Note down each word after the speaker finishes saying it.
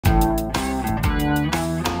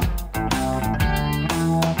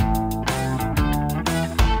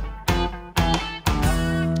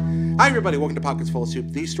everybody, welcome to Pockets Full of Soup,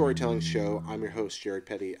 the storytelling show. I'm your host, Jared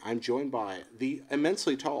Petty. I'm joined by the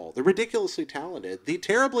immensely tall, the ridiculously talented, the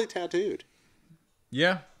terribly tattooed.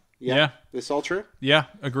 Yeah. This all true? Yeah,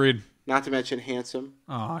 agreed. Not to mention handsome.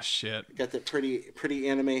 Oh, shit. Got that pretty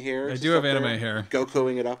anime hair. I do have anime hair.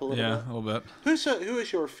 Gokuing it up a little bit. Yeah, a little bit. Who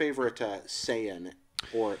is your favorite Saiyan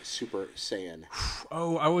or Super Saiyan?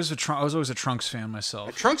 Oh, I was always a Trunks fan myself.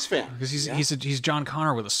 A Trunks fan? Because he's John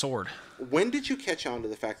Connor with a sword. When did you catch on to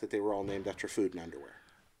the fact that they were all named after food and underwear?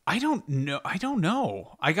 I don't know.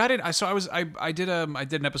 I got it. I did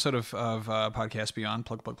an episode of Podcast Beyond,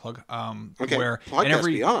 plug. Okay. Where Podcast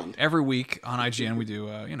Beyond. Every week on IGN we do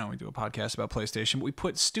a podcast about PlayStation. But we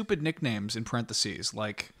put stupid nicknames in parentheses,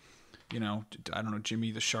 like, I don't know,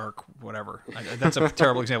 Jimmy the Shark, whatever. That's a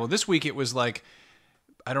terrible example. This week it was like,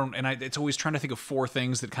 it's always trying to think of four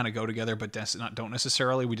things that kind of go together, but don't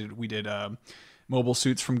necessarily. We did mobile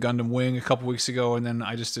suits from Gundam Wing a couple weeks ago, and then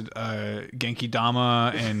I just did Genki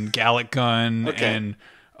Dama and Gallic Gun and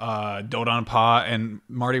Dodon Pa, and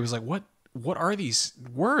Marty was like, what are these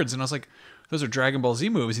words? And I was like, those are Dragon Ball Z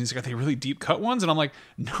movies. And he's got the really deep cut ones, and I'm like,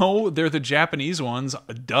 no, they're the Japanese ones,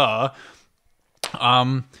 duh.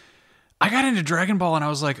 I got into Dragon Ball, and I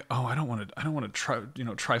was like, oh, I don't want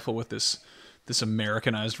to trifle with this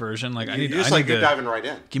Americanized version. Like, you're diving right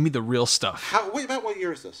in. Give me the real stuff. Wait, about what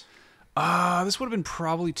year is this? This would have been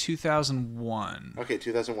probably 2001. Okay,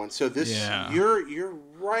 2001. So you're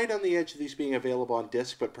right on the edge of these being available on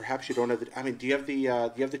disc, but perhaps you don't have the. Do you have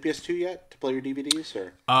the PS2 yet to play your DVDs?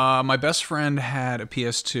 Or my best friend had a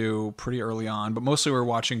PS2 pretty early on, but mostly we were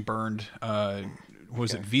watching burned. What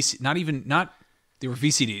was it? VC? Not. They were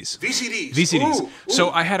VCDs. VCDs. Ooh. So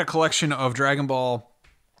I had a collection of Dragon Ball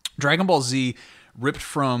Z, ripped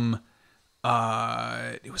from.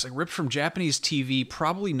 It was like ripped from Japanese TV,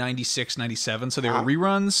 probably 96, 97. So they were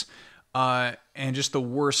reruns, and just the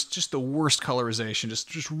worst colorization,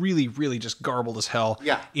 just really, really just garbled as hell.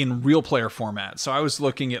 Yeah. In real player format. So I was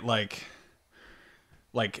looking at like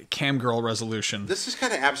cam girl resolution. This is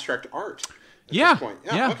kind of abstract art. At this point.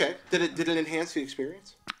 Yeah. Okay. Did it enhance the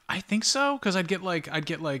experience? I think so, because I'd get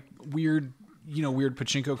weird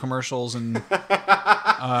pachinko commercials and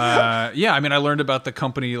I learned about the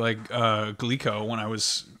company like Glico when I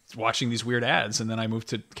was watching these weird ads, and then I moved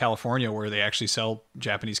to California where they actually sell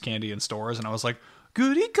Japanese candy in stores, and I was like,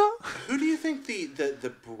 Glico. Who do you think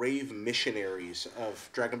the brave missionaries of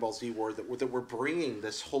Dragon Ball Z were that were bringing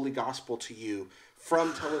this holy gospel to you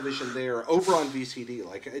from television there over on VCD?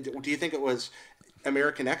 Like, do you think it was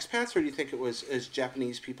American expats, or do you think it was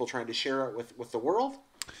Japanese people trying to share it with the world?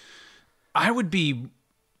 I would be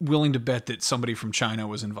willing to bet that somebody from China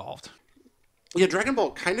was involved. Yeah, Dragon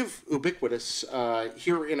Ball kind of ubiquitous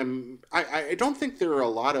here in. I don't think there are a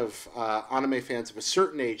lot of anime fans of a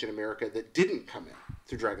certain age in America that didn't come in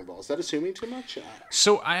through Dragon Ball. Is that assuming too much?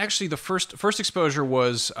 So the first exposure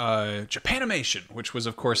was Japanimation, which was,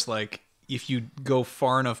 of course, like if you go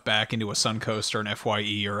far enough back into a Suncoast or an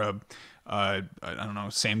FYE or a I don't know,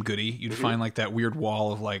 Sam Goody, you'd find like that weird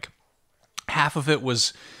wall of like half of it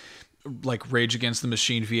was like Rage Against the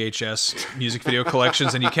Machine VHS music video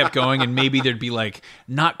collections, and you kept going, and maybe there'd be like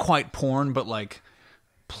not quite porn, but like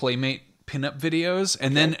Playmate pinup videos,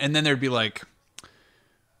 and then there'd be like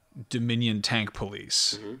Dominion Tank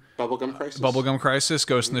Police, Bubblegum Crisis,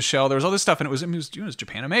 Ghost in the Shell. There was all this stuff, and it was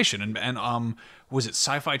Japanimation, and was it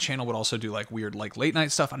Sci-Fi Channel would also do like weird like late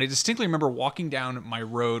night stuff. And I distinctly remember walking down my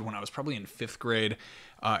road when I was probably in 5th grade.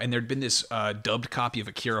 And there'd been this dubbed copy of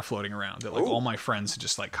Akira floating around that like all my friends had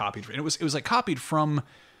just like copied. And it was like copied from,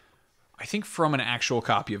 I think, from an actual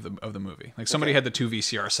copy of the movie. Like somebody had the 2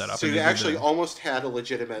 VCR set up. So you actually almost had a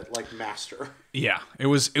legitimate like master. Yeah, it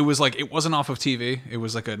was like it wasn't off of TV. It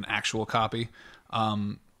was like an actual copy.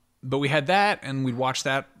 But we had that, and we'd watch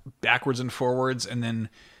that backwards and forwards, and then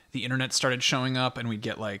the internet started showing up, and we'd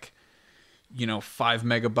get like 5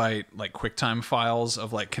 megabyte like QuickTime files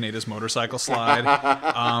of like Kaneda's motorcycle slide.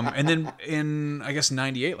 And then in, I guess,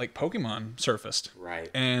 98, like Pokemon surfaced.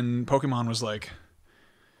 Right. And Pokemon was like,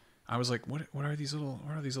 I was like, what are these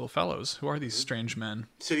little fellows? Who are these strange men?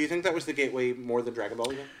 So do you think that was the gateway more than Dragon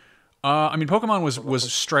Ball again? Pokemon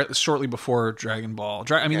was shortly before Dragon Ball.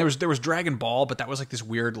 There was Dragon Ball, but that was like this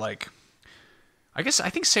weird like, I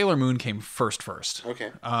think Sailor Moon came first.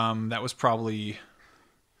 Okay. That was probably,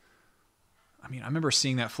 I remember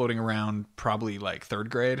seeing that floating around probably like 3rd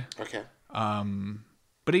grade. Okay.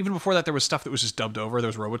 But even before that, there was stuff that was just dubbed over. There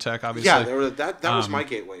was Robotech, obviously. Yeah, that was my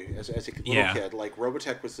gateway as a little kid. Like,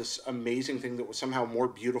 Robotech was this amazing thing that was somehow more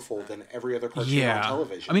beautiful than every other cartoon on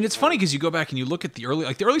television. It's funny because you go back and you look at the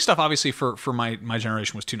early stuff, obviously, for my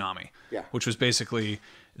generation was Toonami. Yeah. Which was basically,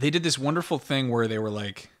 they did this wonderful thing where they were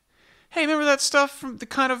like, hey, remember that stuff from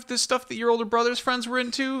the stuff that your older brother's friends were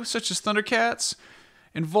into, such as Thundercats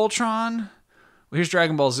and Voltron? Well, here's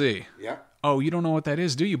Dragon Ball Z. Yeah. Oh, you don't know what that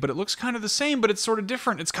is, do you? But it looks kind of the same, but it's sort of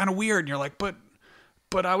different. It's kind of weird. And you're like, but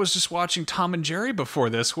I was just watching Tom and Jerry before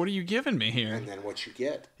this. What are you giving me here? And then what you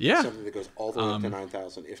get Yeah. something that goes all the way up to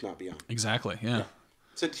 9,000, if not beyond. Exactly, yeah.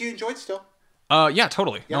 So do you enjoy it still? Yeah,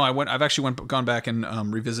 totally. Yeah. No, I've actually gone back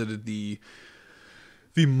and revisited the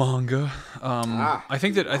manga. I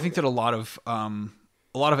think that a lot of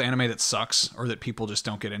anime that sucks or that people just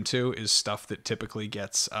don't get into is stuff that typically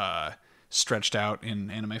gets stretched out in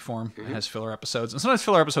anime form. It has filler episodes, and sometimes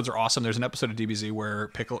filler episodes are awesome. There's an episode of DBZ where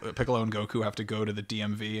Piccolo and Goku have to go to the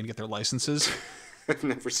DMV and get their licenses. I've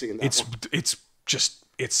never seen that.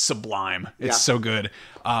 It's sublime. It's so good.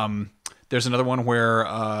 There's another one where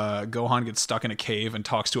Gohan gets stuck in a cave and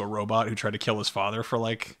talks to a robot who tried to kill his father for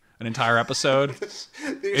like an entire episode.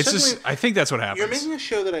 I think that's what happens. You're making a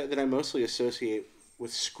show that I mostly associate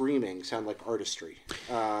with screaming sound like artistry.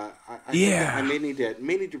 I may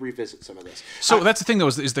need to revisit some of this. So that's the thing though,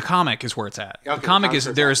 is the comic is where it's at. Okay, the comic is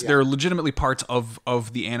there are legitimately parts of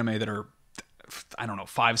the anime that are, I don't know,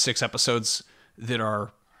 5-6 episodes that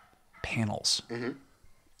are panels. Mm-hmm.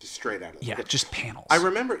 Just straight out of it. Yeah, just panels. I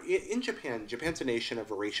remember in Japan's a nation of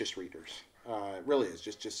voracious readers. It really is.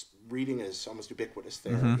 Just reading is almost ubiquitous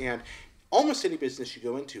there. Mm-hmm. And almost any business you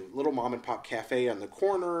go into, little mom and pop cafe on the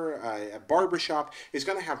corner, a barbershop, is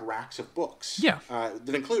going to have racks of books. Yeah.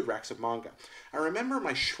 That include racks of manga. I remember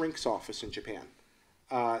my shrink's office in Japan.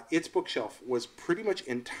 Its bookshelf was pretty much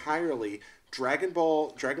entirely Dragon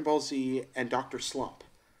Ball Z, and Dr. Slump.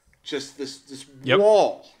 Just this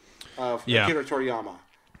wall of Akira Toriyama.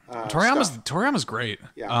 Toriyama's great.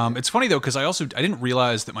 Yeah. It's funny though because I didn't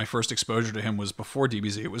realize that my first exposure to him was before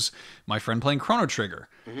DBZ. It was my friend playing Chrono Trigger,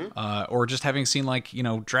 or just having seen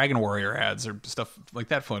Dragon Warrior ads or stuff like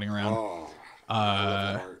that floating around. Oh, I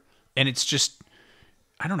love that art. And it's just,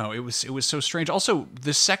 I don't know. It was so strange. Also,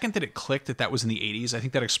 the second that it clicked that was in the 80s, I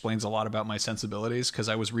think that explains a lot about my sensibilities because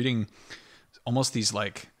I was reading almost these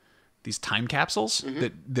time capsules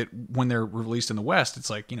that when they're released in the West, it's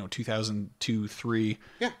 2002, 3.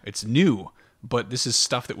 Yeah. It's new, but this is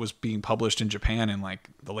stuff that was being published in Japan in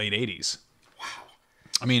the late 80s. Wow.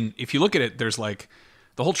 I mean, if you look at it, there's the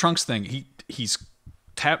whole Trunks thing. He's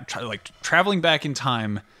traveling back in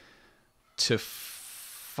time to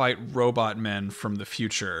fight robot men from the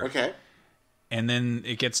future. Okay. And then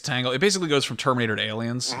it gets tangled. It basically goes from Terminator to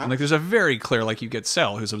Aliens. And there's a very clear, you get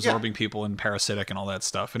Cell, who's absorbing people and parasitic and all that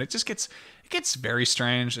stuff. And it just gets very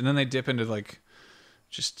strange. And then they dip into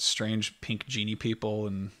just strange pink genie people.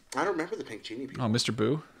 And I don't remember the pink genie people. Oh, Mr.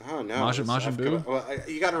 Boo? Oh, no. Majin Buu? Well,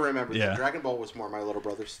 you got to remember that Dragon Ball was more my little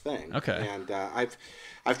brother's thing. Okay. And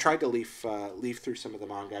I've tried to leaf through some of the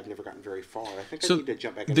manga. I've never gotten very far. I think I need to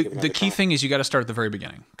jump back and give it another The key thing is you got to start at the very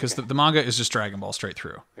beginning because the manga is just Dragon Ball straight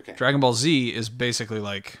through. Okay. Dragon Ball Z is basically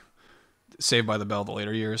Saved by the Bell the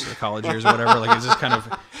later years, the college years, or whatever. It's just kind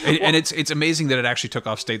of, and it's amazing that it actually took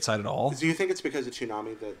off stateside at all. Do you think it's because of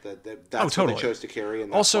Toonami that's totally. what they chose to carry,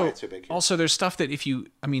 and that's why it's so big here? Also, there's stuff that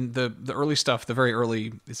the early stuff, the very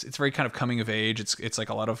early, it's very kind of coming of age. It's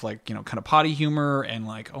a lot of kind of potty humor and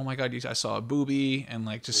oh my god, I saw a boobie and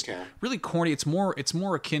just really corny. It's more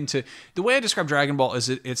akin to the way I describe Dragon Ball is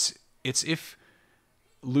it's if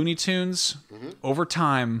Looney Tunes over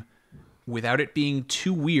time, without it being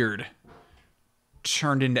too weird,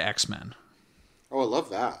 turned into X-Men. Oh, I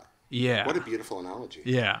love that. Yeah. What a beautiful analogy.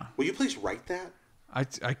 Yeah. Will you please write that? I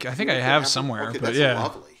think I have somewhere. Okay, but that's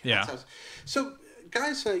lovely. Yeah. So,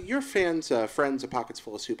 guys, you're friends of Pockets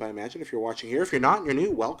Full of Soup, I imagine, if you're watching here. If you're not and you're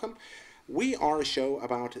new, welcome. We are a show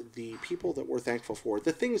about the people that we're thankful for,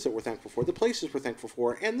 the things that we're thankful for, the places we're thankful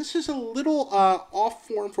for, and this is a little off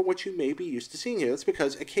form from what you may be used to seeing here. That's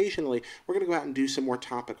because occasionally we're going to go out and do some more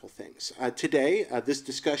topical things. Today, this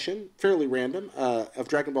discussion, fairly random, of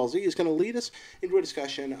Dragon Ball Z is going to lead us into a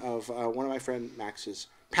discussion of one of my friend Max's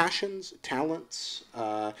passions, talents,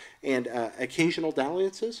 and occasional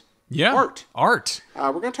dalliances. Yeah. Art.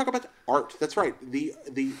 We're going to talk about art. That's right.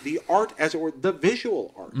 The art, as it were, the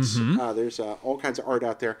visual arts. There's all kinds of art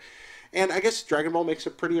out there. And I guess Dragon Ball makes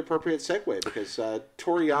a pretty appropriate segue because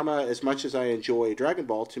Toriyama, as much as I enjoy Dragon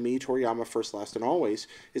Ball, to me, Toriyama, first, last, and always,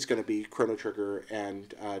 is going to be Chrono Trigger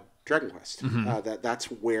and Dragon Quest. That's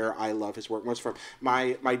where I love his work most from.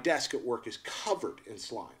 My desk at work is covered in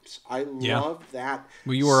slimes. I love that.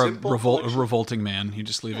 Well, you are a revolting man. You're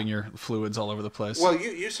just leaving your fluids all over the place. Well,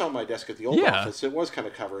 you saw my desk at the old office. It was kind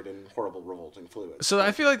of covered in horrible, revolting fluids. So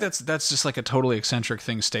I feel like that's just a totally eccentric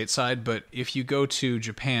thing stateside. But if you go to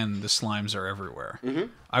Japan, the slimes are everywhere.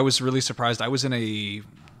 I was really surprised. I was in it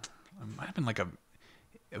might have been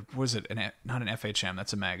was it not an FHM?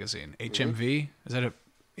 That's a magazine. HMV, is that a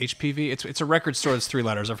HPV? It's a record store that's 3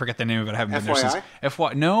 letters. I forget the name of it. I haven't been there since.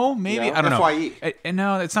 FY? No, maybe I don't know. FYE.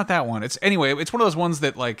 No, it's not that one. It's anyway. It's one of those ones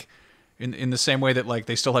that like. In the same way that like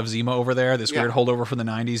they still have Zima over there, this weird holdover from the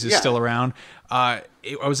 90s is still around. I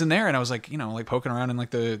was in there and I was like, like poking around in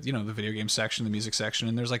like the the video game section, the music section,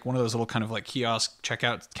 and there's like one of those little kind of like kiosk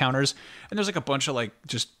checkout counters, and there's like a bunch of like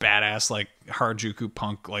just badass like Harajuku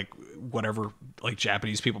punk like whatever like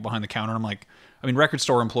Japanese people behind the counter. And I'm like, I mean, record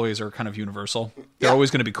store employees are kind of universal. They're always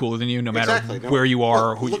going to be cooler than you, no matter where you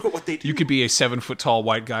are. Well, look at what they do. You could be a 7-foot tall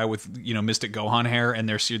white guy with Mystic Gohan hair, and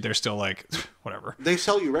they're still like whatever. They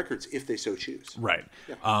sell you records if they so choose. Right.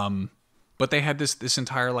 Yeah. But they had this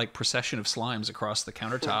entire like procession of slimes across the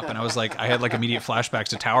countertop, and I was like, I had like immediate flashbacks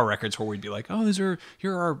to Tower Records where we'd be like, oh,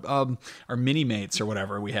 here are our mini mates or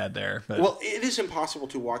whatever we had there. But, well, it is impossible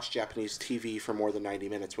to watch Japanese TV for more than 90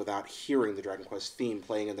 minutes without hearing the Dragon Quest theme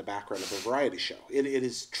playing in the background of a variety show. It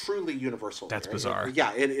is truly universal. That's bizarre.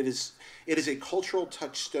 It is a cultural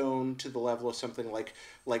touchstone to the level of something like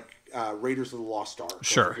Raiders of the Lost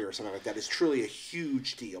Ark over here or something like that. It's truly a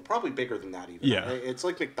huge deal, probably bigger than that even. Yeah, it's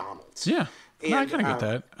like McDonald's. Yeah, and, I kind of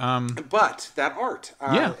get that. But that art,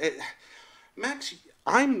 Max,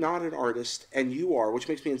 I'm not an artist, and you are, which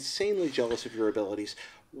makes me insanely jealous of your abilities.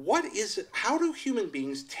 How do human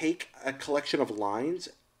beings take a collection of lines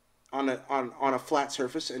on a flat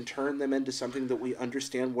surface and turn them into something that we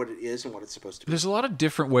understand what it is and what it's supposed to be? There's a lot of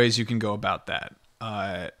different ways you can go about that.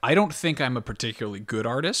 I don't think I'm a particularly good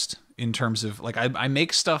artist in terms of like I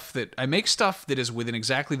make stuff that is within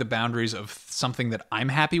exactly the boundaries of something that I'm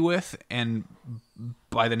happy with, and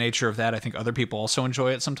by the nature of that, I think other people also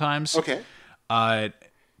enjoy it sometimes. Okay. I've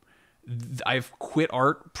quit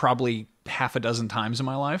art probably half a dozen times in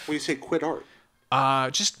my life. When you say quit art,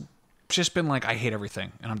 just been like, I hate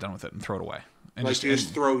everything and I'm done with it and throw it away. And like you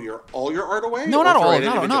just throw all your art away? No, not all of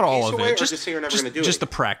it. Just say you're never going to do it. Just the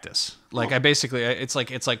practice. Like I basically, it's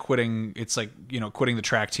like quitting. It's like quitting the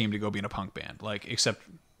track team to go be in a punk band. Like except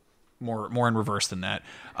more in reverse than that.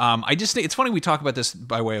 It's funny we talk about this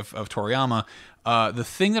by way of Toriyama. The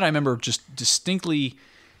thing that I remember just distinctly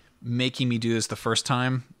making me do this the first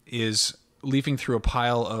time is leafing through a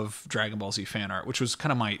pile of Dragon Ball Z fan art, which was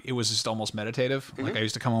kind of it was just almost meditative. Mm-hmm. Like I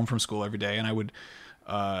used to come home from school every day and I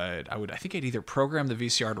think I'd either program the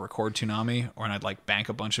VCR to record Toonami, or I'd like bank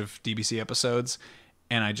a bunch of DBC episodes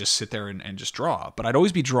and I'd just sit there and just draw. But I'd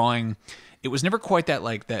always be drawing. It was never quite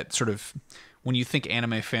that sort of, when you think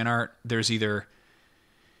anime fan art, you've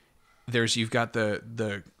got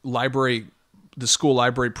the library, the school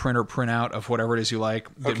library printout of whatever it is you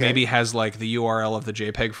like that maybe has like the URL of the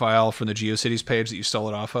JPEG file from the GeoCities page that you stole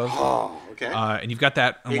it off of. Oh, okay. And you've got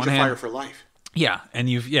that on one hand. Fire for life. Yeah, and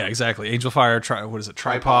exactly. Angel Fire, what is it?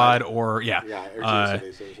 Tripod or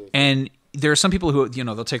and there are some people who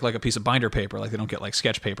they'll take like a piece of binder paper, like they don't get like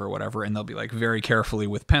sketch paper or whatever, and they'll be like very carefully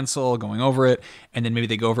with pencil going over it, and then maybe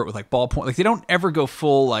they go over it with like ballpoint. Like they don't ever go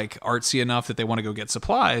full like artsy enough that they want to go get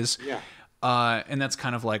supplies. Yeah. And that's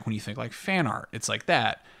kind of like when you think like fan art, it's like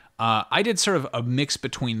that. I did sort of a mix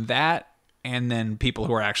between that and then people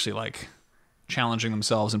who are actually like challenging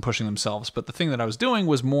themselves and pushing themselves. But the thing that I was doing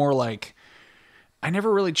was more like, I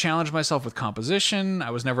never really challenged myself with composition.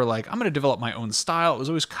 I was never like, I'm going to develop my own style. It was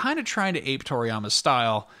always kind of trying to ape Toriyama's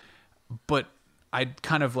style, but I'd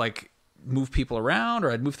kind of like move people around,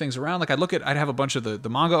 or I'd move things around. Like I'd have a bunch of the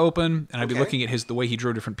manga open, and I'd be looking at the way he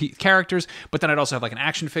drew different characters, but then I'd also have like an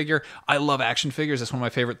action figure. I love action figures. That's one of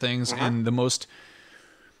my favorite things. And the most,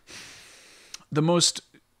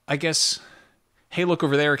 I guess, hey, look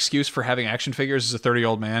over there excuse for having action figures as a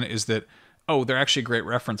 30-year-old man is that, oh, they're actually a great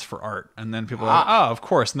reference for art. And then people are like, oh, of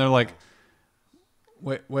course. And they're like,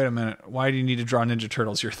 wait a minute. Why do you need to draw Ninja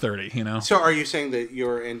Turtles? You're 30, So are you saying that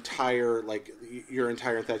your entire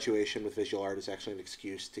infatuation with visual art is actually an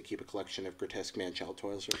excuse to keep a collection of grotesque man-child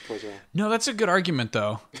toys around? No, that's a good argument,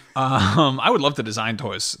 though. I would love to design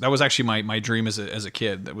toys. That was actually my dream as a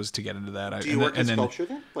kid, that was to get into that. Do you work in sculpture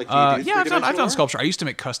then? Like, I've done sculpture. I used to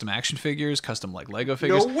make custom action figures, custom like Lego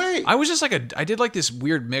figures. No way! I was just like I did like this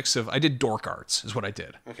weird mix of, I did dork arts is what I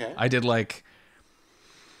did. Okay. I did like...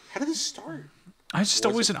 How did this start? I was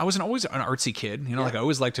always an artsy kid, like I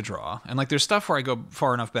always liked to draw. And like there's stuff where I go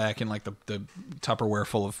far enough back in like the Tupperware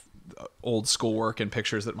full of old schoolwork and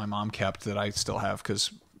pictures that my mom kept that I still have,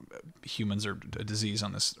 because humans are a disease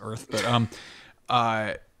on this earth. But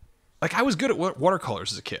like I was good at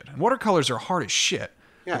watercolors as a kid. And watercolors are hard as shit.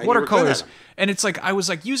 Yeah, like, watercolors, and it's like I was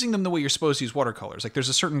like using them the way you're supposed to use watercolors. Like there's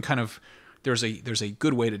a certain kind of there's a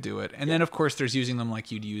good way to do it. And then of course there's using them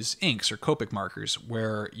like you'd use inks or Copic markers,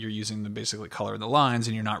 where you're using them basically color the lines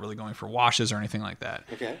and you're not really going for washes or anything like that.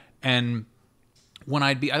 Okay. And when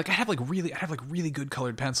I'd have really good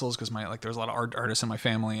colored pencils, because there's a lot of artists in my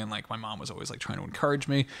family, and like my mom was always like trying to encourage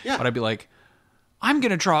me. Yeah. But I'd be like, I'm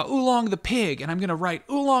going to draw Oolong the pig, and I'm going to write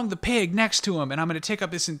Oolong the pig next to him, and I'm going to take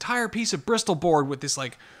up this entire piece of Bristol board with this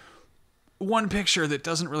like one picture that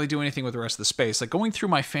doesn't really do anything with the rest of the space. Like going through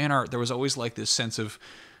my fan art, there was always like this sense of,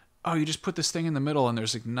 oh, you just put this thing in the middle and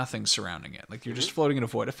there's like nothing surrounding it. Like you're just floating in a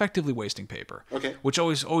void, effectively wasting paper. Okay. Which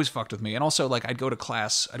always fucked with me. And also like I'd go to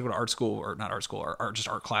art school, or not art school, or just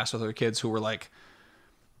art class with other kids who were like,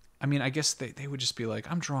 I mean, I guess they would just be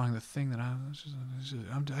like, I'm drawing the thing that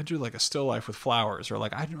I do like a still life with flowers, or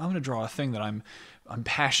like I'm going to draw a thing that I'm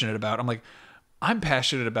passionate about. I'm like, I'm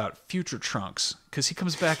passionate about Future Trunks because he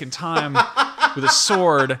comes back in time with a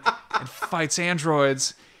sword and fights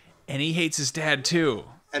androids, and he hates his dad too.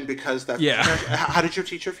 And because that, yeah. How did your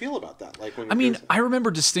teacher feel about that? Like, when I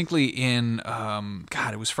remember distinctly in,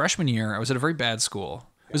 it was freshman year. I was at a very bad school.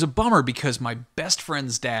 It was a bummer because my best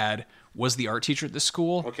friend's dad was the art teacher at this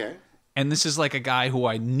school. Okay. And this is like a guy who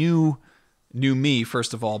I knew me,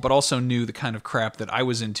 first of all, but also knew the kind of crap that I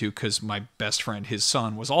was into because my best friend, his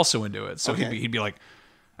son, was also into it. So he'd be like,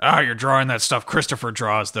 you're drawing that stuff Christopher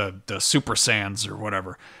draws, the Super Sans or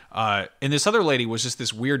whatever. And this other lady was just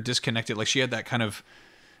this weird disconnected, like she had that kind of,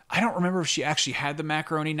 I don't remember if she actually had the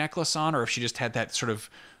macaroni necklace on or if she just had that sort of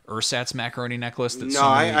ersatz macaroni necklace.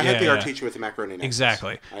 I had the art teacher with the macaroni necklace.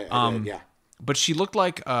 Exactly. I did, yeah. But she looked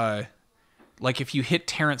like if you hit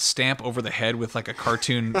Terrence Stamp over the head with like a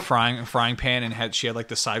cartoon frying pan, and she had like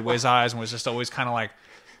the sideways eyes and was just always kind of like,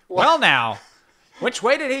 well now, which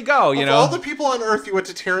way did he go? You know, all the people on Earth, you went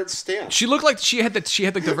to Terrence Stamp. She looked like she had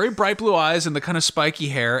like the very bright blue eyes and the kind of spiky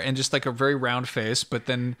hair and just like a very round face. But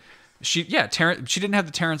then she didn't have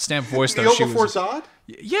the Terrence Stamp voice though. Neil before Zod?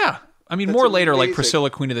 Yeah, I mean, That's more later, amazing. like Priscilla,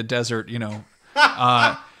 Queen of the Desert, you know.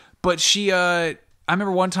 But she, I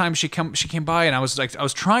remember one time she came by and I was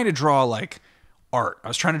trying to draw like art. I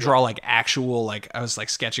was trying to draw like actual, like I was like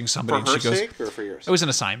sketching somebody. For and she her goes, sake or for yours? It was an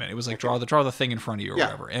assignment. It was like draw the thing in front of you or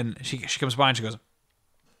whatever. And she comes by and she goes,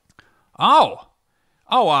 it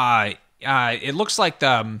looks like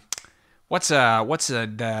the what's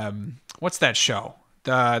that show?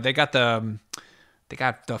 They got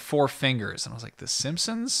the Four Fingers, and I was like, The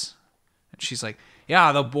Simpsons? And she's like,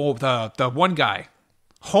 yeah, the one guy,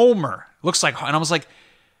 Homer, looks like, and I was like,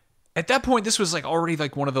 at that point, this was like already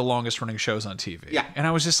like one of the longest running shows on TV. Yeah. And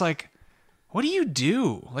I was just like, what do you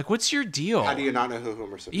do? Like, what's your deal? How do you not know who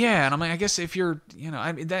Homer Simpson is? Yeah, and I'm like, I guess if you're,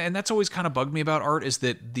 and that's always kind of bugged me about art, is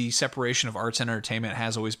that the separation of arts and entertainment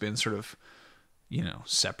has always been sort of,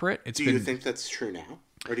 separate. Do you think that's true now?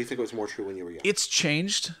 Or do you think it was more true when you were young? It's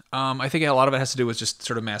changed. I think a lot of it has to do with just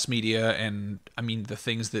sort of mass media and, the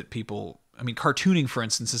things that people... cartooning, for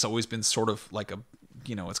instance, has always been sort of like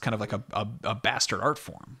it's kind of like a bastard art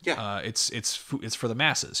form. Yeah. It's for the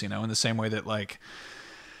masses, in the same way that, like...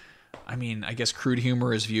 I guess crude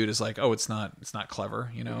humor is viewed as like, oh, it's not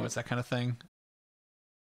clever, It's that kind of thing.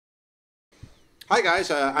 Hi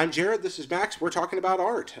guys, I'm Jared. This is Max. We're talking about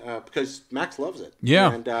art because Max loves it.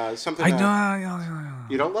 Yeah, and something.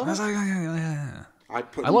 You don't love it?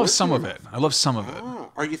 I love some of it. I love some of it.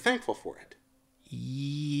 Are you thankful for it?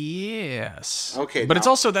 Yes. Okay, but it's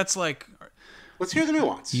also that's like. Let's hear the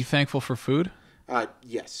nuance. You thankful for food?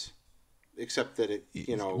 Yes. Except that it,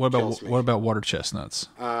 kills me. What about water chestnuts?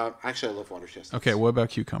 Actually, I love water chestnuts. Okay, what about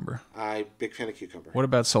cucumber? I'm a big fan of cucumber. What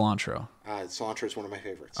about cilantro? Cilantro is one of my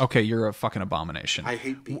favorites. Okay, you're a fucking abomination. I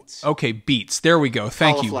hate beets. Okay, beets. There we go.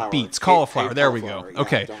 Thank you. Beets. Cauliflower. There we go. Yeah,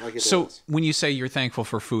 okay. Don't like it so when you say you're thankful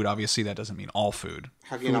for food, obviously that doesn't mean all food.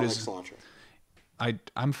 How can you not like cilantro?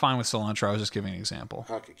 I'm fine with cilantro. I was just giving an example.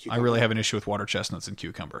 Okay, I really have an issue with water chestnuts and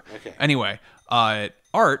cucumber. Okay. Anyway,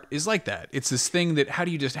 art is like that. It's this thing that how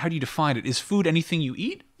do you define it? Is food anything you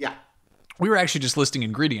eat? Yeah. We were actually just listing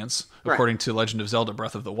ingredients according to Legend of Zelda: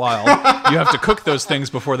 Breath of the Wild. You have to cook those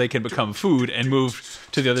things before they can become food and move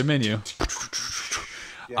to the other menu.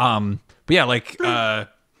 Yeah. But yeah, like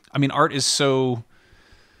art is so.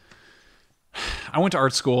 I went to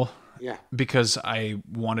art school. Yeah. Because I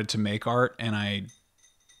wanted to make art, and I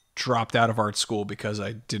dropped out of art school because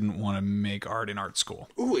I didn't want to make art in art school.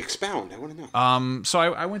 Ooh, expound. I want to know. So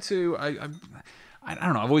I went to I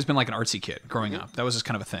don't know. I've always been like an artsy kid growing up. That was just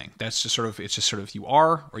kind of a thing. That's just it's just sort of you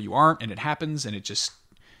are or you aren't, and it happens, and it just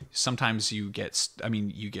sometimes you get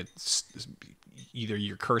either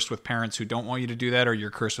you're cursed with parents who don't want you to do that, or you're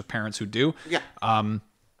cursed with parents who do. Yeah.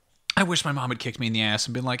 I wish my mom had kicked me in the ass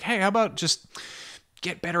and been like, "Hey, how about just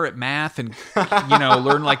get better at math and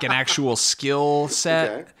learn like an actual skill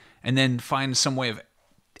set, and then find some way of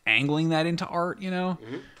angling that into art.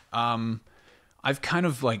 I've kind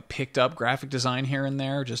of like picked up graphic design here and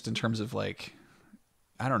there, just in terms of like,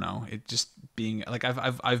 I don't know, it just being like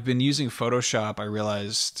I've been using Photoshop. I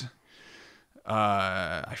realized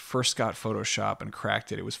I first got Photoshop and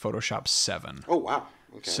cracked it. It was Photoshop 7. Oh wow!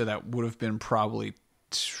 Okay. So that would have been probably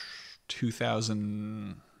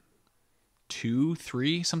 2002,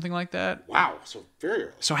 3, something like that. Wow! So very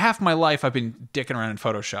early. So half my life I've been dicking around in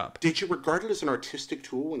Photoshop. Did you regard it as an artistic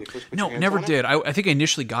tool when you first put your hands never on did. it? I think I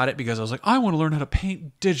initially got it because I was like, I want to learn how to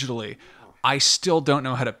paint digitally. I still don't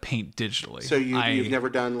know how to paint digitally. So you've never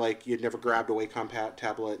done like you'd never grabbed a Wacom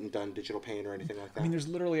tablet and done digital paint or anything like that? I mean, there's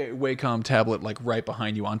literally a Wacom tablet like right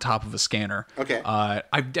behind you on top of a scanner. Okay.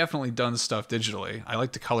 I've definitely done stuff digitally. I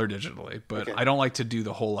like to color digitally, but I don't like to do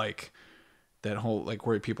the whole like that whole like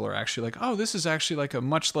where people are actually like, oh, this is actually like a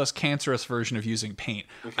much less cancerous version of using paint.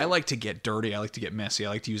 I like to get dirty. I like to get messy. I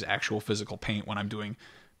like to use actual physical paint when I'm doing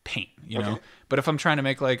paint, you know. But if I'm trying to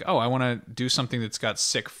make like, oh, I want to do something that's got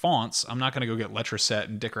sick fonts, I'm not going to go get Letraset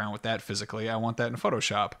and dick around with that physically. I want that in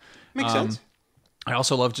Photoshop. Makes sense. I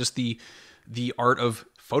also love just the art of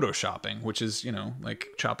photoshopping, which is, like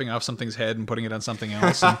chopping off something's head and putting it on something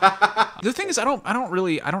else. And the thing is, I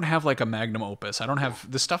don't have like a magnum opus. I don't have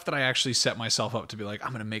the stuff that I actually set myself up to be like,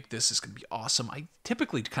 I'm going to make this. It's going to be awesome. I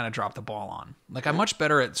typically kind of drop the ball on. Like I'm much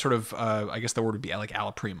better at sort of, I guess the word would be like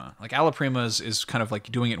alla prima. Like alla prima is kind of like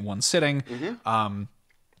doing it in one sitting.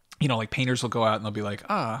 Like painters will go out and they'll be like,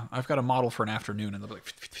 I've got a model for an afternoon, and they'll be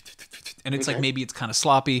like, and it's like, maybe it's kind of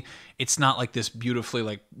sloppy. It's not like this beautifully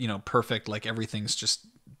like, perfect, like everything's just,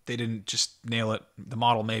 they didn't just nail it. The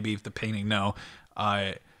model, maybe, the painting, no.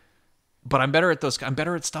 But I'm better at those. I'm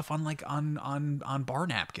better at stuff on like on bar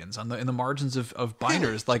napkins, in the margins of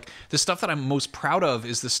binders. Like the stuff that I'm most proud of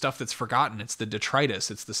is the stuff that's forgotten. It's the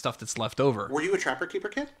detritus. It's the stuff that's left over. Were you a Trapper Keeper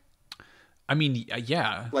kid? I mean,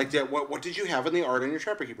 yeah. Like, what did you have in the art on your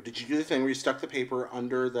Trapper Keeper? Did you do the thing where you stuck the paper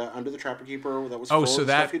under the Trapper Keeper that was full of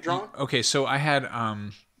stuff you'd drawn? Okay, so I had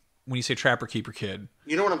when you say Trapper Keeper kid,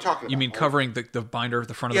 you know what I'm talking about. You mean covering the binder,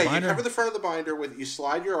 the front of the binder? Yeah, you cover the front of the binder with, you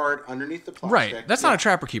slide your art underneath the plastic. Right. That's not a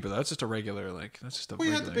Trapper Keeper though. That's just a regular, like, that's just a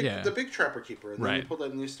regular. You had the big Trapper Keeper, and then you pulled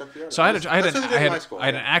that and you stuck the art. So I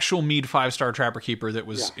had an actual Mead 5-star Trapper Keeper that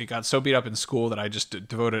was, it got so beat up in school that I just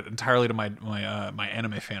devoted entirely to my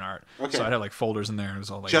anime fan art. Okay. So I had like folders in there, and it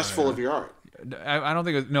was all like just full of your art. I don't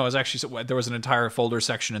think it was actually, there was an entire folder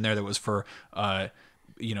section in there that was for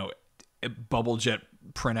bubble jet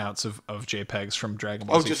printouts of JPEGs from Dragon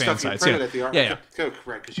Ball Z fan sites. Yeah.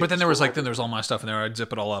 Correct. But then there was all my stuff in there. I'd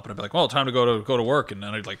zip it all up and I'd be like, well, time to go to work, and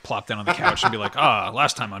then I'd like plop down on the couch and be like,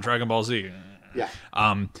 last time on Dragon Ball Z. Yeah.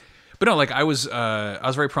 But no, like I was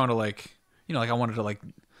very prone to like, like I wanted to like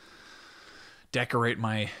decorate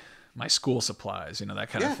my school supplies, that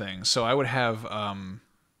kind of thing. So I would have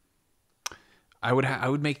I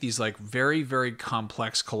would make these like very, very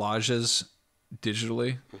complex collages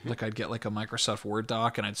digitally. Like I'd get like a Microsoft Word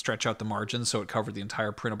doc and I'd stretch out the margins so it covered the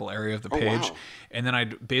entire printable area of the page. Wow. And then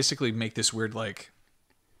I'd basically make this weird, like,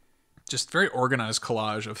 just very organized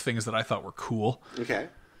collage of things that I thought were cool. Okay.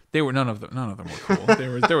 None of them were cool. There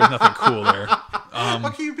was nothing cool there.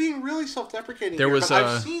 Okay, you're being really self-deprecating.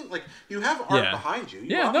 I've seen, like, you have art behind you.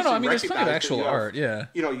 I mean, there's plenty of actual art. Yeah.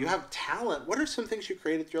 You have talent. What are some things you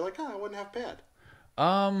created that you're like, I wouldn't have bad?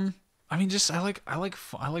 I mean, just I like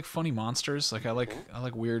funny monsters. Like I like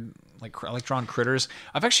weird, like I like drawing critters.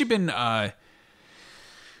 I've actually been I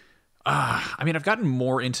mean, I've gotten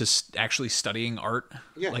more into actually studying art,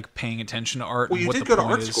 like paying attention to art. Well, you did go to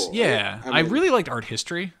art school. Yeah, right? I really liked art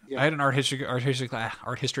history. Yeah. I had an art history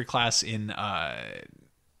class in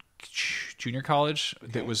junior college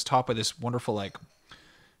that was taught by this wonderful, like,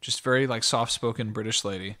 just very like soft spoken British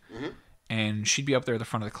lady. And she'd be up there at the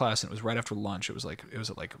front of the class, and it was right after lunch. It was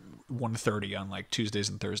at like 1:30 on like Tuesdays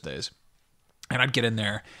and Thursdays. And I'd get in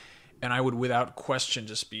there, and I would without question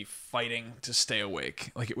just be fighting to stay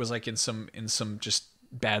awake. Like it was like in some just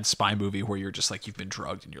bad spy movie where you're just like, you've been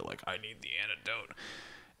drugged and you're like, I need the antidote.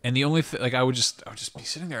 And the only thing, like I would just be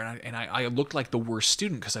sitting there, and I looked like the worst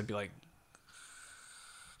student because I'd be like,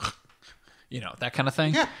 that kind of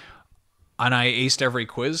thing. Yeah. And I aced every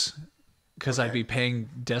quiz. Because I'd be paying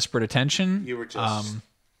desperate attention. You were just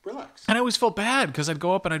relaxed. And I always felt bad because I'd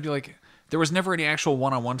go up and I'd be like, there was never any actual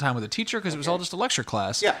one-on-one time with a teacher because it was all just a lecture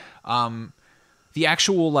class. Yeah. The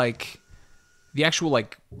actual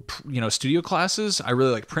studio classes, I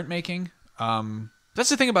really like printmaking. That's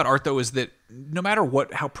the thing about art though, is that no matter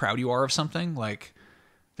how proud you are of something, like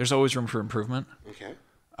there's always room for improvement. Okay.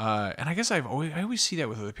 And I guess I always see that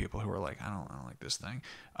with other people who are like, I don't like this thing.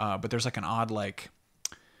 But there's like an odd, like,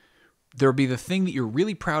 there'll be the thing that you're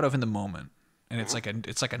really proud of in the moment. And it's like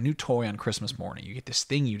a new toy on Christmas morning. You get this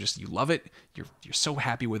thing, you love it. You're so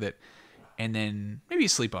happy with it. And then maybe you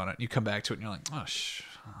sleep on it. You come back to it and you're like,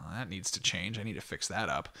 that needs to change. I need to fix that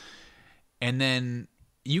up. And then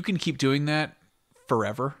you can keep doing that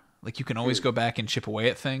forever. Like you can always go back and chip away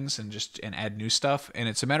at things and add new stuff. And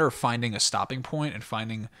it's a matter of finding a stopping point and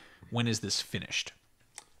finding when is this finished.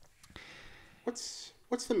 What's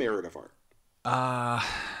the merit of art?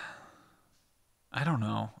 I don't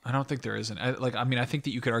know. I don't think there is I think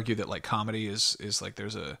that you could argue that like comedy is like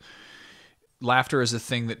laughter is a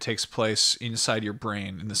thing that takes place inside your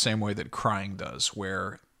brain in the same way that crying does,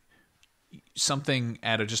 where something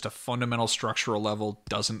at just a fundamental structural level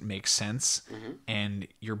doesn't make sense, and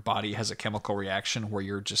your body has a chemical reaction where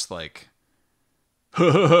you're just like,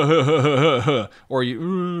 or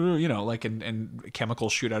you know, like, and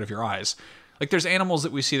chemicals shoot out of your eyes. Like there's animals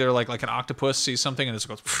that we see that are like an octopus sees something and it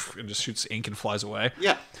goes and just shoots ink and flies away.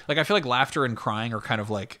 Yeah. Like I feel like laughter and crying are kind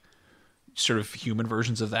of like sort of human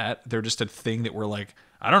versions of that. They're just a thing that we're like,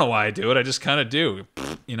 I don't know why I do it. I just kind of do,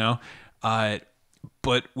 you know?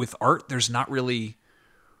 But with art, there's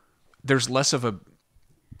less of a,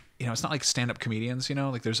 you know, it's not like stand-up comedians, you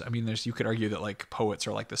know, like you could argue that like poets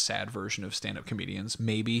are like the sad version of stand-up comedians,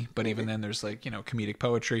 maybe, but even then there's like, you know, comedic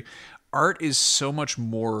poetry. Art is so much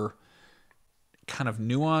more kind of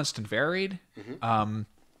nuanced and varied.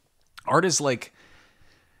 Art is like,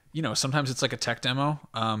 you know, sometimes it's like a tech demo,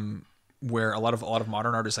 where a lot of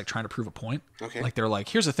modern art is like trying to prove a point. Okay. Like they're like,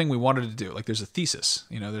 here's the thing we wanted to do. Like there's a thesis,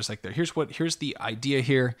 you know, there's like, here's the idea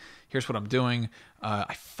here. Here's what I'm doing.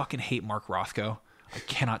 I fucking hate Mark Rothko. I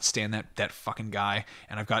cannot stand that fucking guy.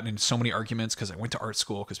 And I've gotten into so many arguments because I went to art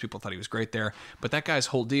school because people thought he was great there. But that guy's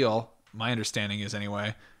whole deal, my understanding is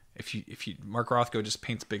anyway, if you Mark Rothko just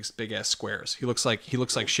paints big ass squares. He looks like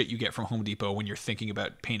shit you get from Home Depot when you're thinking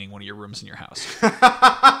about painting one of your rooms in your house.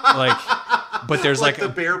 Like, but there's like the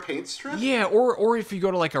Bear paint strip. Yeah, or if you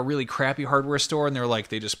go to like a really crappy hardware store and they're like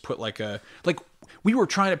they just put like we were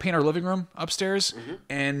trying to paint our living room upstairs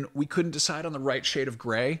and we couldn't decide on the right shade of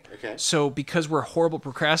gray. Okay. So because we're horrible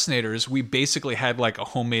procrastinators, we basically had like a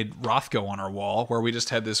homemade Rothko on our wall where we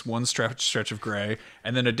just had this one stretch of gray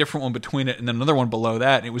and then a different one between it and then another one below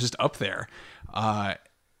that, and it was just up there.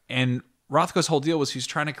 And Rothko's whole deal was he's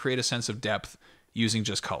trying to create a sense of depth using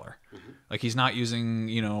just color. Like he's not using,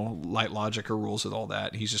 you know, light logic or rules with all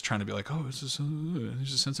that. He's just trying to be like, oh, there's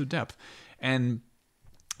a sense of depth. And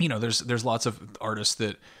you know, there's lots of artists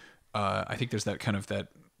that I think there's that kind of that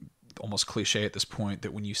almost cliche at this point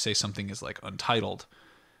that when you say something is like untitled,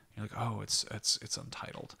 you're like, oh, it's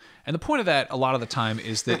untitled. And the point of that a lot of the time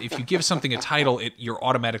is that if you give something a title, you're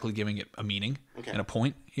automatically giving it a meaning and a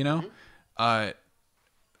point, you know?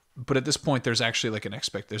 But at this point, there's actually like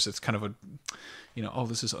it's kind of a, you know, oh,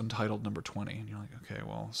 this is untitled number 20. And you're like, okay,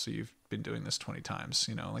 well, so you've been doing this 20 times,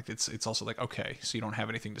 you know, like it's also like, okay, so you don't have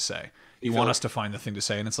anything to say. You want us to find the thing to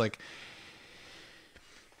say. And it's like,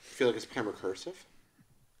 I feel like it's become recursive.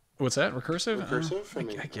 What's that?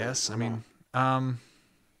 Recursive? I guess. I mean, I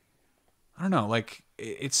don't know. Like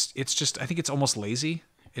it's just, I think it's almost lazy.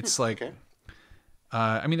 It's like,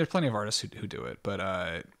 I mean, there's plenty of artists who do it,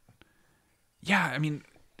 but yeah, I mean,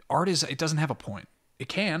 art it doesn't have a point. It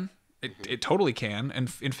can. It totally can.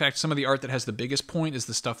 And in fact, some of the art that has the biggest point is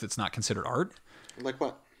the stuff that's not considered art. Like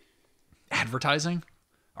what? Advertising,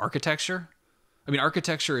 architecture. I mean,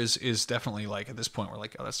 architecture is definitely like at this point we're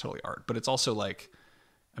like, oh, that's totally art. But it's also like,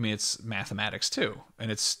 I mean, it's mathematics too, and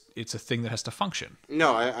it's a thing that has to function.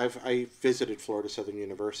 No, I visited Florida Southern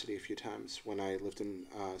University a few times when I lived in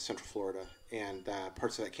Central Florida, and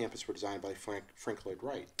parts of that campus were designed by Frank Lloyd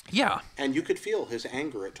Wright. Yeah, and you could feel his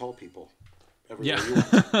anger at tall people. Everywhere you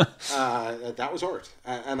went. That was art,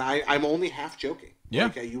 and I'm only half joking. Yeah,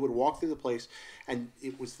 like, you would walk through the place, and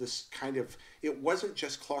it was this kind of. It wasn't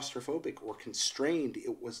just claustrophobic or constrained.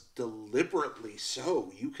 It was deliberately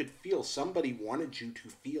so. You could feel somebody wanted you to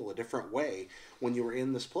feel a different way when you were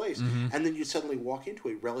in this place, and then you suddenly walk into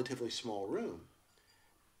a relatively small room,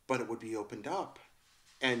 but it would be opened up,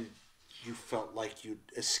 and you felt like you'd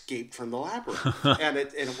escaped from the labyrinth, and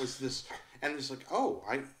it was this, and it's like, oh,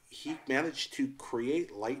 he managed to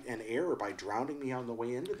create light and air by drowning me on the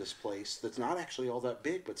way into this place that's not actually all that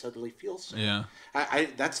big, but suddenly feels so. Yeah.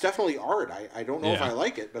 That's definitely art. I don't know if I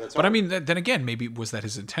like it, but it's art. I mean, then again, maybe was that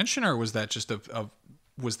his intention, or was that just a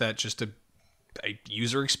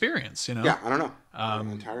user experience, you know? Yeah, I don't know.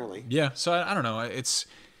 Entirely. Yeah, so I don't know.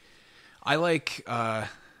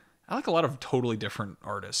 I I like a lot of totally different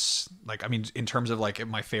artists. Like, I mean, in terms of like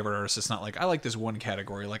my favorite artists, it's not like I like this one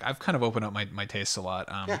category. Like, I've kind of opened up my tastes a lot.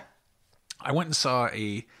 I went and saw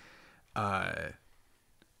a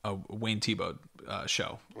Wayne Thiebaud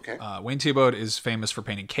show. Okay. Wayne Thiebaud is famous for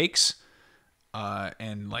painting cakes,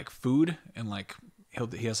 and like food, and like he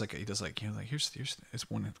does here's it's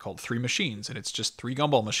one called Three Machines, and it's just 3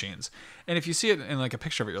 gumball machines. And if you see it in like a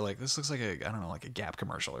picture of it, you're like, this looks like I don't know, like a Gap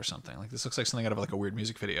commercial or something. Like, this looks like something out of like a weird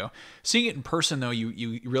music video. Seeing it in person though,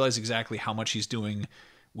 you realize exactly how much he's doing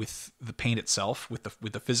with the paint itself, with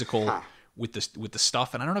the physical, with the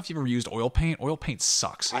stuff. And I don't know if you've ever used oil paint. Oil paint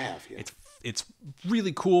sucks. I have. Yeah. It's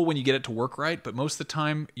really cool when you get it to work right, but most of the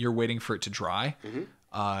time you're waiting for it to dry.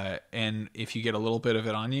 And if you get a little bit of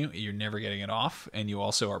it on you, you're never getting it off. And you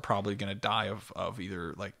also are probably going to die of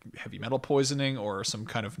either like heavy metal poisoning or some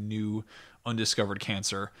kind of new undiscovered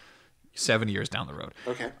cancer 7 years down the road.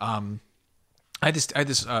 Okay. I had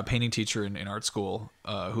this painting teacher in art school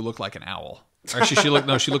who looked like an owl. Actually, she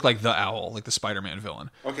looked like the owl, like the Spider-Man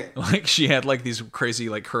villain. Okay. Like, she had like these crazy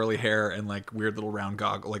like curly hair and like weird little round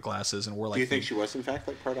glasses, and wore like. Do you think she was in fact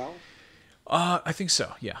like part owl? I think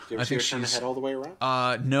so. Yeah. Do you ever see her turn her head all the way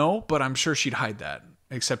around? No, but I'm sure she'd hide that.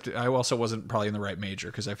 Except I also wasn't probably in the right major,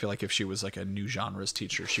 because I feel like if she was like a new genres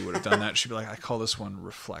teacher, she would have done that. She'd be like, I call this one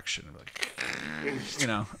reflection. Like, you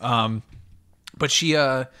know. But she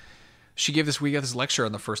we got this lecture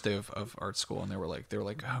on the first day of art school, and they were like,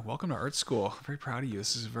 oh, welcome to art school. I'm very proud of you.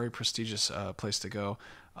 This is a very prestigious place to go.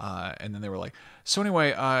 And then they were like, so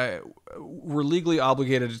anyway, we're legally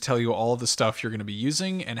obligated to tell you all of the stuff you're going to be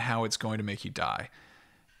using and how it's going to make you die.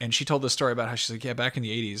 And she told this story about how she's like, yeah, back in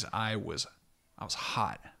the 80s, I was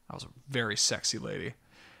hot. I was a very sexy lady,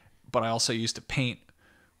 but I also used to paint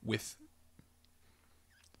with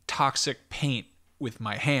toxic paint with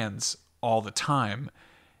my hands all the time.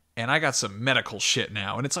 And I got some medical shit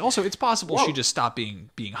now. And it's also, it's possible she just stopped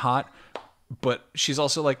being hot. But she's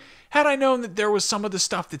also like, had I known that there was some of the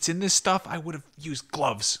stuff that's in this stuff, I would have used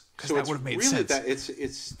gloves, because that would have made sense.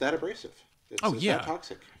 It's that abrasive. It's that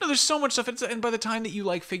toxic. No, there's so much stuff. And by the time that you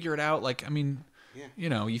like figure it out, like, I mean, you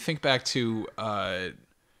know, you think back to, I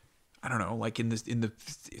don't know, like in the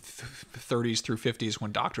 30s through 50s,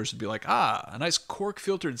 when doctors would be like, a nice cork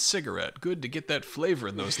filtered cigarette, good to get that flavor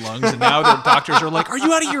in those lungs. And now the doctors are like, are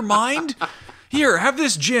you out of your mind? Here, have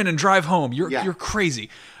this gin and drive home. You're crazy.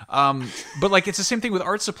 But like, it's the same thing with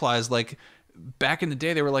art supplies. Like, back in the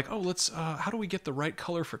day, they were like, oh, let's, how do we get the right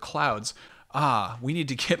color for clouds? We need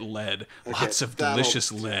to get lead. Lots of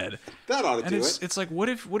delicious lead. That ought to do it. It's like, what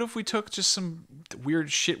if we took just some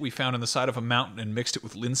weird shit we found on the side of a mountain and mixed it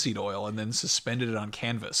with linseed oil and then suspended it on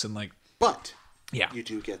canvas and like. But you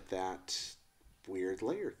do get that weird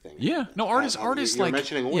layer thing. Yeah. No, artists you're like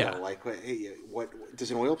mentioning oil. Yeah. Like, what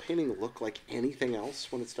does an oil painting look like anything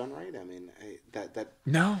else when it's done right? I mean,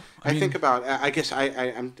 No. I think about. I guess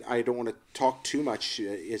I don't want to talk too much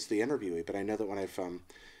as the interviewee, but I know that when I've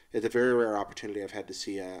at the very rare opportunity I've had to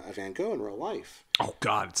see a Van Gogh in real life. Oh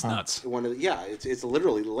God, it's nuts. It's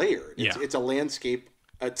literally layered. It's a landscape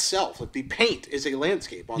itself. Like, the paint is a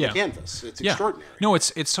landscape on the canvas. It's extraordinary. No,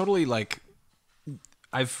 it's totally like,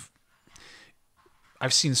 I've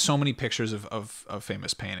seen so many pictures of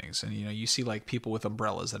famous paintings, and you know, you see like people with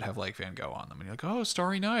umbrellas that have like Van Gogh on them, and you're like, oh,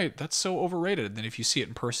 Starry Night, that's so overrated. And then if you see it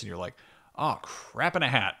in person, you're like, oh, crap in a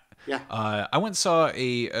hat. Yeah. I went and saw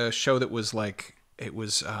a show that was like, it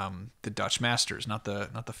was the Dutch Masters, not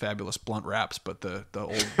the fabulous blunt raps, but the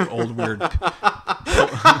old weird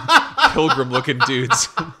pilgrim looking dudes.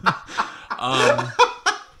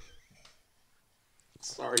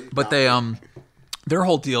 Sorry, but they their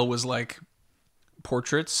whole deal was like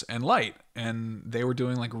portraits and light, and they were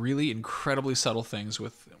doing like really incredibly subtle things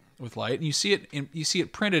with light, and you see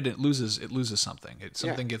it printed, it loses something.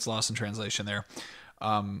 Something gets lost in translation there.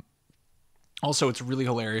 Also, it's really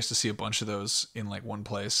hilarious to see a bunch of those in like one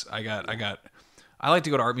place. I like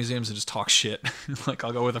to go to art museums and just talk shit. Like,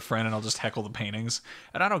 I'll go with a friend and I'll just heckle the paintings,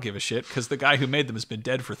 and I don't give a shit because the guy who made them has been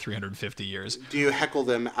dead for 350 years. Do you heckle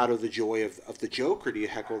them out of the joy of the joke, or do you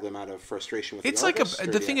heckle them out of frustration with the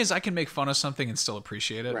artist? The thing is, I can make fun of something and still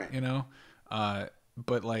appreciate it, right. You know?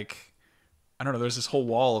 But like, I don't know, there's this whole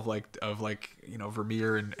wall of like, you know,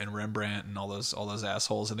 Vermeer and Rembrandt and all those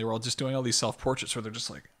assholes, and they were all just doing all these self-portraits where they're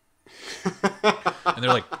just like, and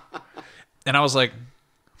they're like, and I was like,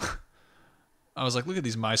 look at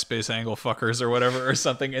these MySpace angle fuckers or whatever or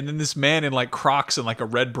something. And then this man in like Crocs and like a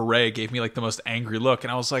red beret gave me like the most angry look.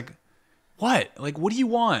 And I was like, what? Like, what do you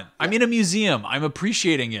want? I'm in a museum. I'm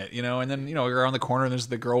appreciating it, you know? And then, you know, you're around the corner and there's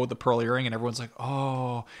the girl with the pearl earring and everyone's like,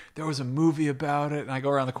 oh, there was a movie about it. And I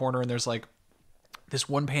go around the corner and there's like this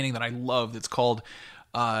one painting that I love that's called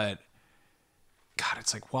God,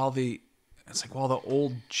 it's like while the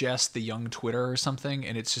old Jess, the young Twitter or something,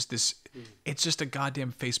 and it's just a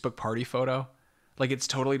goddamn Facebook party photo. Like it's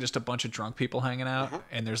totally just a bunch of drunk people hanging out,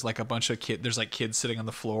 and there's like a bunch of there's like kids sitting on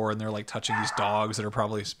the floor, and they're like touching these dogs that are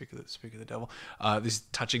probably speak of the devil, these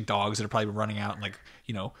touching dogs that are probably running out and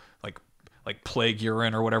like plague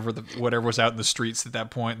urine or whatever was out in the streets at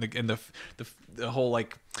that point, and the whole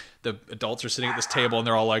like the adults are sitting at this table and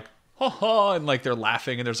they're all like ha ha, and like they're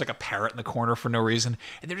laughing, and there's like a parrot in the corner for no reason,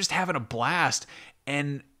 and they're just having a blast.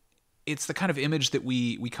 And it's the kind of image that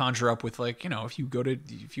we conjure up with, like, if you go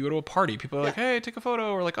to a party, people are like, hey, take a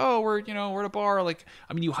photo, or like, oh, we're at a bar. Like,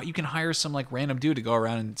 I mean, you can hire some like random dude to go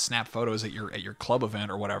around and snap photos at your club event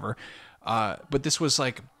or whatever. But this was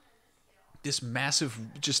like this massive,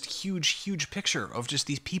 just huge picture of just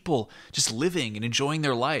these people just living and enjoying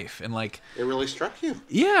their life, and like it really struck you.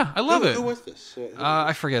 Yeah, I love it. Who was this?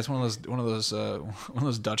 I forget. It's one of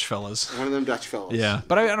those Dutch fellas. One of them Dutch fellas. Yeah,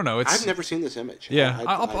 but I don't know. I've never seen this image. Yeah,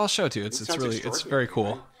 I'll show it to you. It's very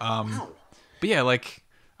cool. Right? Wow. But yeah, like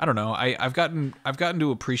I don't know. I've gotten to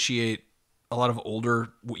appreciate a lot of older,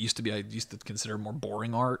 I used to consider more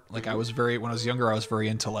boring art. Like when I was younger, I was very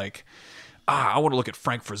into like, I want to look at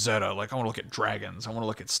Frank Frazetta. Like I want to look at dragons. I want to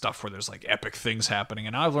look at stuff where there's like epic things happening.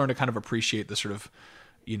 And now I've learned to kind of appreciate the sort of,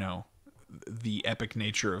 the epic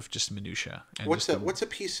nature of just minutia. And what's a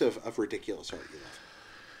piece of ridiculous art you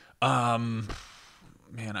love?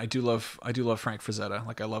 Man, I do love Frank Frazetta.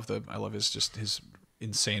 Like I love his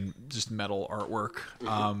insane just metal artwork.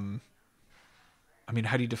 I mean,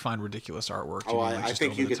 how do you define ridiculous artwork? I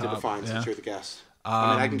think you get to define since you're the guest.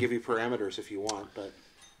 I can give you parameters if you want, but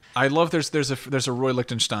I love there's a Roy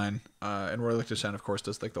Lichtenstein, and Roy Lichtenstein, of course,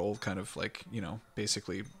 does like the old kind of like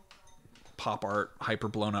basically pop art, hyper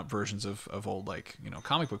blown up versions of old like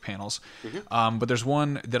comic book panels. But there's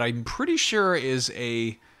one that I'm pretty sure is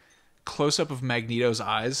a close up of Magneto's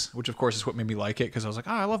eyes, which of course is what made me like it, because I was like,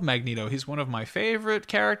 I love Magneto. He's one of my favorite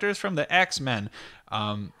characters from the X-Men.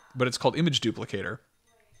 But it's called Image Duplicator.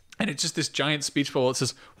 And it's just this giant speech bubble that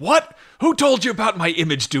says, "What? Who told you about my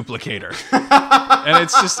image duplicator?" And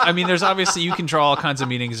it's just, I mean, there's obviously, you can draw all kinds of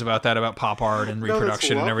meanings about that, about pop art and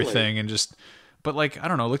reproduction and everything. And just, but like, I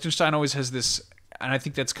don't know, Lichtenstein always has this, and I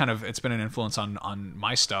think that's kind of, it's been an influence on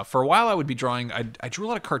my stuff. For a while, I would be drawing, I drew a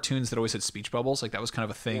lot of cartoons that always had speech bubbles. Like that was kind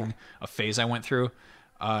of a thing, a phase I went through.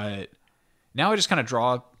 Now I just kind of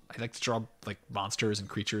draw, I like to draw like monsters and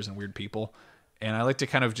creatures and weird people. And I like to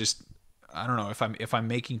kind of just, I don't know, if I'm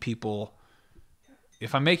making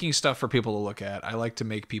stuff for people to look at, I like to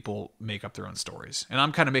make people make up their own stories. And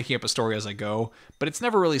I'm kind of making up a story as I go, but it's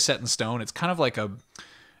never really set in stone. It's kind of like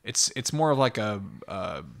it's more of like a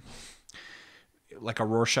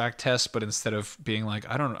Rorschach test, but instead of being like,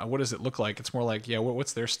 I don't know, what does it look like? It's more like,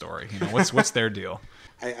 what's their story? What's their deal?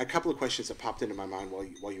 A couple of questions that popped into my mind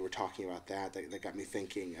while you were talking about that got me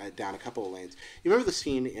thinking down a couple of lanes. You remember the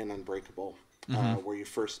scene in Unbreakable? Where you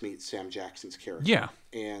first meet Sam Jackson's character. Yeah.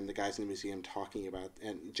 And the guys in the museum talking about,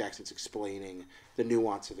 and Jackson's explaining the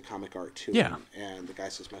nuance of the comic art to him. And the guy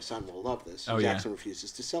says, "My son will love this." And Jackson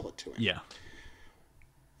refuses to sell it to him. Yeah.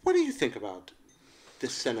 What do you think about the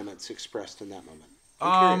sentiments expressed in that moment?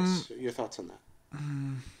 I'm curious your thoughts on that.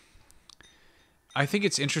 I think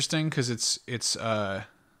it's interesting because it's an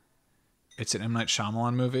M. Night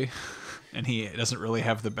Shyamalan movie, and he doesn't really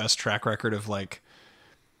have the best track record of like.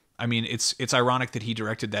 I mean, it's ironic that he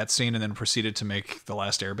directed that scene and then proceeded to make The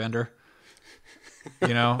Last Airbender.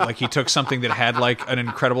 Like he took something that had like an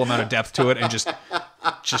incredible amount of depth to it and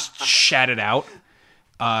just shat it out.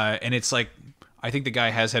 And it's like, I think the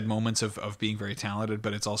guy has had moments of being very talented,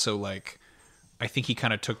 but it's also like, I think he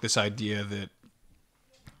kind of took this idea that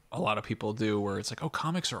a lot of people do where it's like, oh,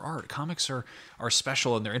 comics are art. Comics are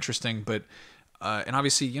special and they're interesting, but and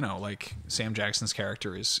obviously, like Sam Jackson's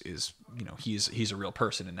character is he's a real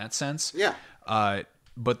person in that sense. Yeah.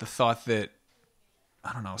 But the thought that,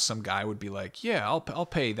 I don't know, some guy would be like, yeah, I'll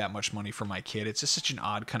pay that much money for my kid. It's just such an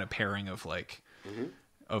odd kind of pairing of like,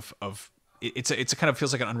 of it's a kind of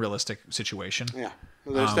feels like an unrealistic situation. Yeah.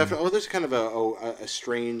 Well, there's definitely there's kind of a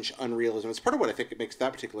strange unrealism. It's part of what I think it makes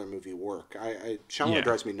that particular movie work. Shyamalan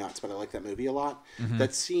drives me nuts, but I like that movie a lot.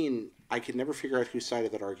 That scene, I could never figure out whose side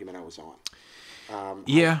of that argument I was on.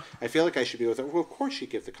 I feel like I should be with it. Well, of course you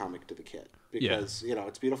give the comic to the kid because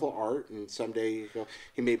it's beautiful art, and someday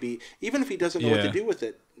he may be, even if he doesn't know what to do with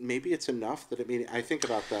it, maybe it's enough that I think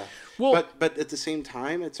about the. Well, but at the same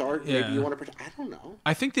time, it's art. Yeah. Maybe you want to protect. I don't know.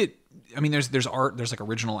 I think that there's art. There's like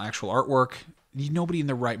original actual artwork. Nobody in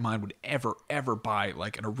their right mind would ever buy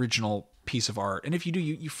like an original piece of art, and if you do,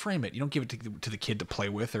 you frame it. You don't give it to the kid to play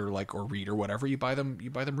with or read or whatever. You buy them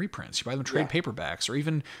reprints. You buy them trade paperbacks, or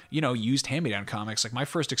even used hand-me-down comics. Like my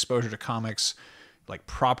first exposure to comics, like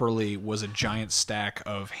properly, was a giant stack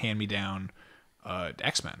of hand-me-down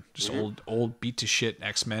X-Men, just old beat to shit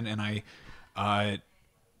X-Men, and I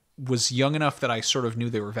was young enough that I sort of knew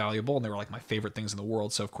they were valuable, and they were like my favorite things in the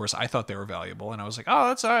world. So of course I thought they were valuable, and I was like, oh,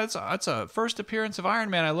 that's a first appearance of Iron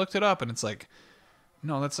Man. I looked it up, and it's like,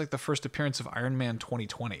 no, that's like the first appearance of Iron Man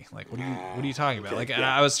 2020. Like, what are you talking about? Like, and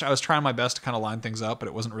I was trying my best to kind of line things up, but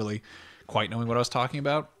it wasn't really quite knowing what I was talking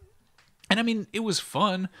about. And I mean, it was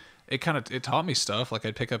fun. It taught me stuff. Like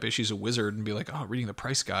I'd pick up issues of Wizard and be like, oh, reading the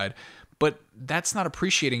price guide, but that's not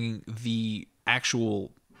appreciating the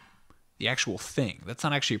actual thing. That's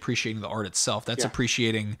not actually appreciating the art itself. That's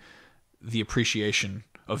appreciating the appreciation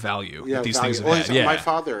of value that these things have had. My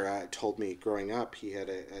father told me growing up, he had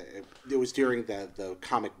it was during the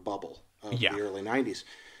comic bubble of the early 90s.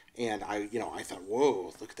 And I thought,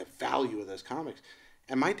 whoa, look at the value of those comics.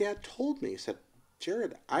 And my dad told me, he said,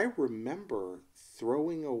 Jared, I remember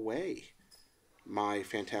throwing away my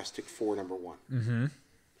Fantastic Four #1.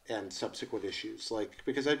 And subsequent issues,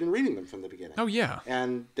 because I'd been reading them from the beginning. Oh yeah,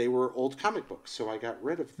 and they were old comic books, so I got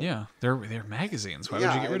rid of them. Yeah, they're magazines. Why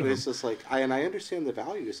would you get rid of them? It's just I understand the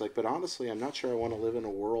values, but honestly, I'm not sure I want to live in a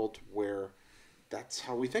world where that's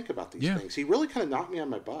how we think about these things. He really kind of knocked me on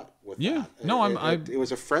my butt with that. Yeah, no, it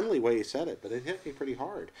was a friendly way he said it, but it hit me pretty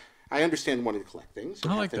hard. I understand wanting to collect things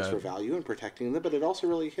and have things for value and protecting them, but it also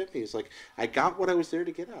really hit me. It's like I got what I was there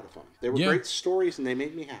to get out of them. They were great stories, and they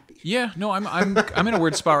made me happy. Yeah, no, I'm in a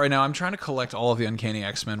weird spot right now. I'm trying to collect all of the Uncanny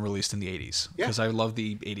X-Men released in the 80s because I love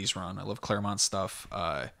the 80s run. I love Claremont stuff.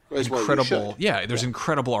 Incredible. Yeah, there's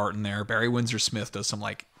incredible art in there. Barry Windsor Smith does some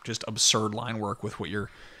just absurd line work with what you're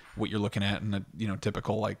looking at in a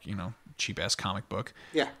typical cheap ass comic book.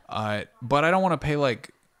 Yeah. But I don't want to pay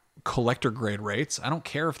collector grade rates. I don't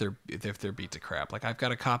care if they're beat to crap. I've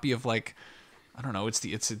got a copy of I don't know, it's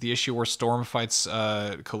the issue where Storm fights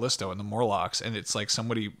Callisto and the Morlocks, and it's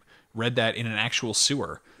somebody read that in an actual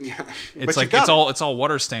sewer. Yeah. It's it's all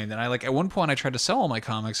water stained, and I at one point I tried to sell all my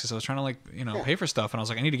comics because I was trying to pay for stuff, and I was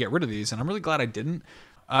like, I need to get rid of these, and I'm really glad I didn't.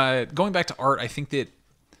 Going back to art, I think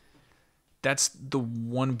that's the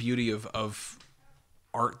one beauty of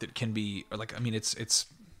art that can be it's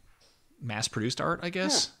mass-produced art, I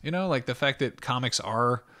guess. The fact that comics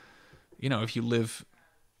are, if you live,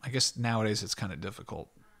 I guess nowadays it's kind of difficult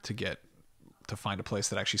to find a place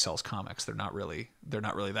that actually sells comics. They're not really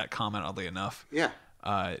that common, oddly enough. Yeah.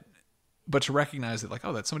 But to recognize that,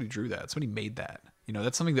 that somebody drew that, somebody made that.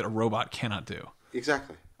 That's something that a robot cannot do.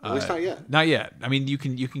 Exactly. At least not yet. Not yet. I mean, you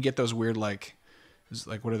can get those weird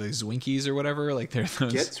what are they, Zwinkies or whatever? They're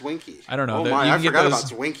those. Get Zwinky. I don't know. Oh my! I forgot about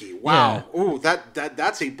Zwinky. Wow. Yeah. Ooh,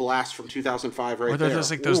 that's a blast from 2005 right there. Or there's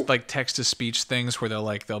those text to speech things where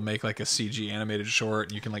they'll make a CG animated short,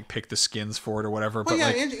 and you can pick the skins for it or whatever. Well,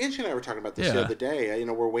 Angie and I were talking about this the other day.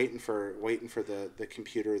 We're waiting for the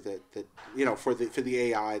computer that for the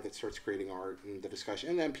AI that starts creating art and the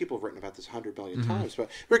discussion. And then people have written about this 100 million times. But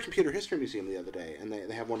we're at Computer History Museum the other day, and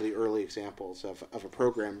they have one of the early examples of a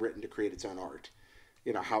program written to create its own art.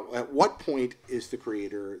 At what point is the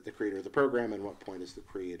creator of the program, and what point is the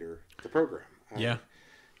creator the program?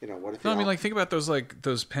 What if? No, think about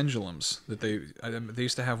those pendulums that they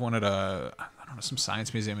used to have one at I don't know, some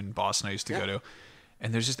science museum in Boston I used to go to,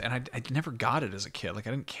 and there's I never got it as a kid. I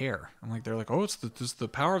didn't care. I'm they're oh, it's the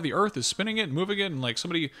power of the earth is spinning it and moving it, and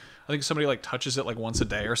somebody touches it once a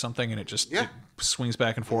day or something, and it just it swings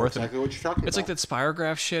back and forth. That's exactly what you're talking about. It's that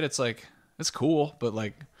spirograph shit. It's it's cool, but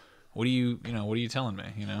what are you telling me?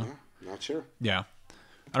 Not sure. Yeah,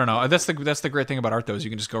 I don't know. That's the great thing about art, though, is you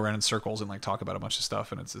can just go around in circles and talk about a bunch of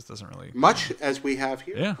stuff, and it doesn't really much as we have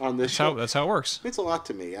here on this show. That's how it works. It's a lot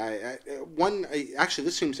to me. Actually,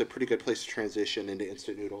 this seems a pretty good place to transition into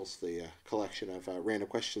Instant Noodles, the collection of random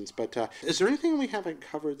questions. But is there anything we haven't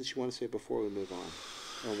covered that you want to say before we move on?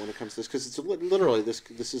 When it comes to this, because it's literally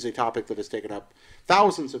this is a topic that has taken up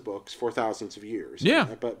thousands of books for thousands of years. Yeah.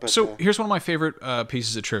 So here's one of my favorite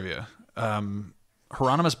pieces of trivia.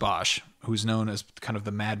 Hieronymus Bosch, who's known as kind of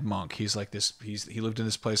the Mad Monk. He's he lived in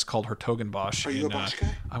this place called Hertogenbosch. Are you a Bosch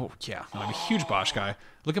guy? I'm a huge Bosch guy.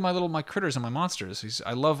 Look at my critters and my monsters.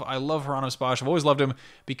 I love Hieronymus Bosch. I've always loved him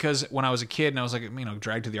because when I was a kid and I was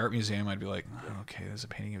dragged to the art museum, I'd be like, okay, there's a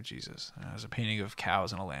painting of Jesus. There's a painting of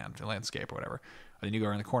cows in a landscape or whatever. And then you go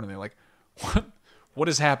around the corner and they're like, what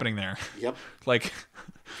is happening there? Yep.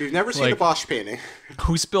 If you've never seen a Bosch painting.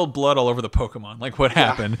 Who spilled blood all over the Pokemon? What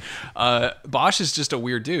happened? Bosch is just a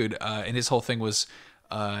weird dude. And his whole thing was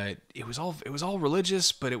it was all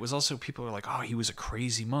religious, but it was also people are like, oh, he was a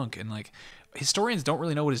crazy monk, and like historians don't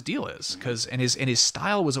really know what his deal is because and his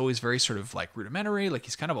style was always very sort of like rudimentary, like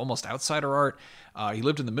he's kind of almost outsider art. He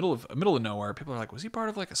lived in the middle of nowhere. People are like, was he part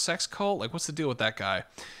of like a sex cult? Like, what's the deal with that guy?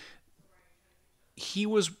 He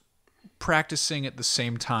was practicing at the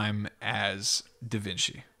same time as Da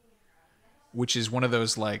Vinci, which is one of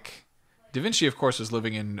those like. Da Vinci, of course, was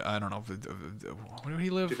living in, I don't know, where did he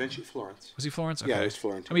live? Da Vinci, Florence. Was he Florence? Okay. Yeah, he was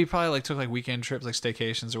Florence. I mean, he probably like took like weekend trips, like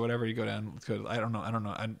staycations or whatever. You go down. I don't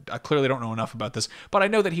know. I clearly don't know enough about this, but I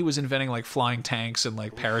know that he was inventing like flying tanks and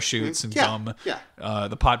like parachutes and gum. Yeah.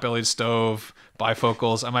 The pot-bellied stove,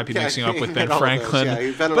 bifocals. I might be mixing up with Ben all of those. Franklin. Yeah, he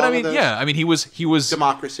invented but all I mean, of those. yeah. I mean, he was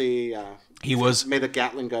Democracy. he was made a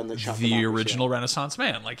Gatling gun that shot the original Renaissance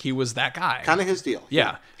man. Like he was that guy. Kind of his deal.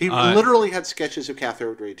 Yeah. He literally had sketches of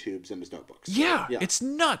cathode ray tubes in his notebooks. Yeah, it's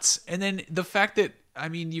nuts. And then the fact that, I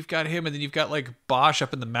mean, you've got him and then you've got like Bosch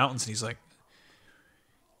up in the mountains and he's like,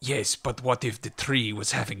 yes, but what if the tree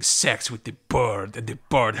was having sex with the bird and the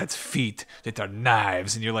bird had feet that are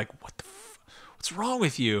knives? And you're like, what's wrong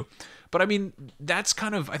with you? But I mean, I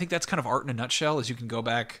think that's kind of art in a nutshell, is you can go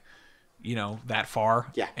back, you know, that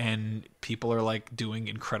far. Yeah. And people are like doing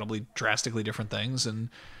incredibly drastically different things. And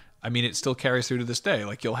I mean, it still carries through to this day.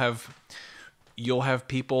 Like you'll have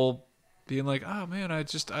people being like, oh man, I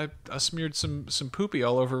smeared some poopy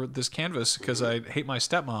all over this canvas because I hate my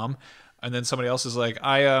stepmom. And then somebody else is like,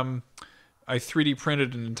 I 3D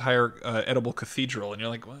printed an entire edible cathedral. And you're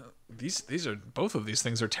like, well, these are, both of these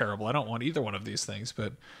things are terrible. I don't want either one of these things.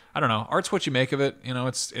 But I don't know. Art's what you make of it. You know,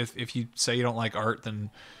 it's if you say you don't like art,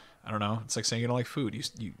 then I don't know. It's like saying you don't like food.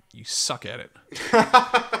 You suck at it.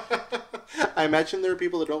 I imagine there are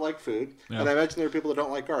people that don't like food, and I imagine there are people that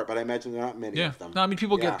don't like art, but I imagine there are not many of them. No, I mean,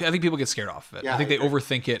 I think people get scared off of it. Yeah, I think I they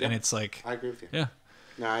overthink it, and it's like... I agree with you. Yeah.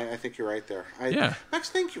 No, I think you're right there. Max,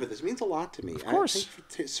 thank you for this. It means a lot to me. Of course.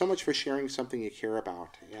 Thank you so much for sharing something you care about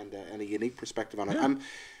and a unique perspective on it. I'm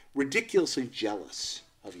ridiculously jealous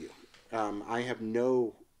of you. I have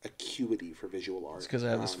no acuity for visual art. It's because I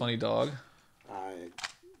have this funny dog.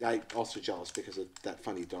 I'm also jealous because of that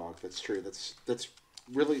funny dog. That's true. That's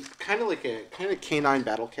really kind of like a canine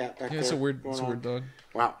battle cat back there. Yeah, it's a weird dog.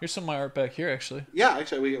 Wow. Here's some of my art back here, actually. Yeah,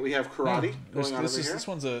 actually, we have karate going on over here.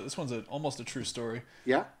 This one's almost a true story.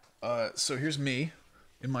 Yeah. So here's me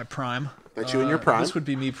in my prime. That's you in your prime. This would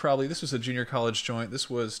be me probably. This was a junior college joint. This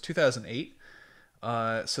was 2008.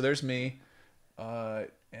 So there's me,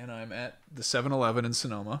 and I'm at the 7-Eleven in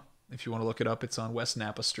Sonoma. If you want to look it up, it's on West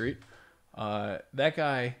Napa Street. That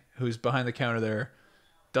guy who's behind the counter there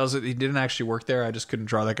does it. He didn't actually work there. I just couldn't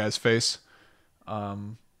draw that guy's face.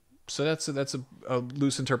 So that's a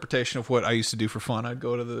loose interpretation of what I used to do for fun. I'd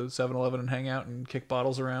go to the 7-Eleven and hang out and kick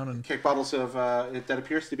bottles around and kick bottles of that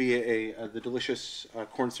appears to be the delicious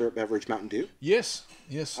corn syrup beverage Mountain Dew. Yes.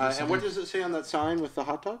 And what does it say on that sign with the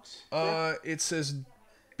hot dogs? It says,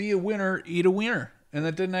 "Be a winner, eat a wiener," and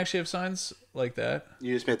that didn't actually have signs like that.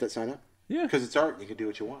 You just made that sign up? Yeah. Because it's art. You can do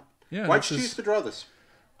what you want. Yeah. Why'd you choose to draw this?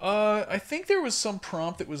 I think there was some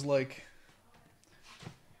prompt that was like,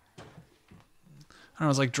 I don't know, it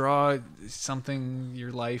was like draw something,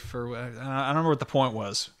 your life, or I don't remember what the point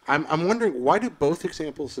was. I'm wondering, why do both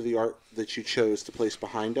examples of the art that you chose to place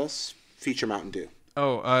behind us feature Mountain Dew?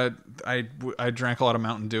 Oh, I drank a lot of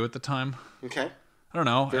Mountain Dew at the time. Okay. I don't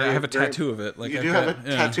know. I have a tattoo of it. Like you do have a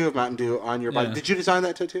tattoo of Mountain Dew on your body. Yeah. Did you design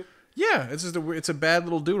that tattoo? Yeah, it's a bad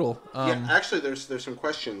little doodle. Yeah, actually, there's some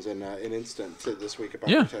questions in Instant this week about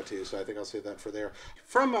your tattoo, so I think I'll save that for there.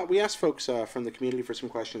 We asked folks from the community for some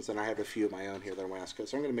questions, and I have a few of my own here that I want to ask, so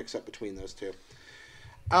I'm going to mix up between those two.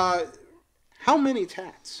 How many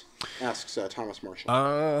tats? Asks Thomas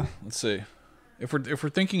Marshall. Let's see. If we're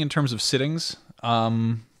thinking in terms of sittings,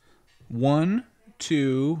 1,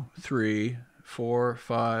 2, 3, 4,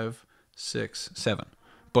 5, 6, 7,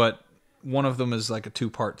 but one of them is like a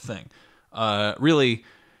 2-part thing. Really,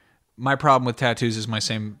 my problem with tattoos is my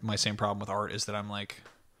same problem with art, is that I'm like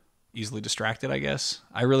easily distracted, I guess.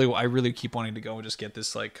 I really keep wanting to go and just get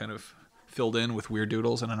this like kind of filled in with weird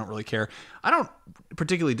doodles, and I don't really care. I don't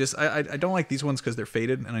particularly I don't like these ones because they're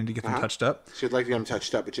faded and I need to get them touched up. So you'd like to get them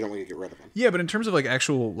touched up, but you don't want to get rid of them. Yeah, but in terms of like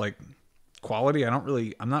actual like quality, I don't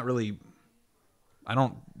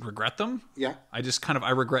regret them. Yeah. I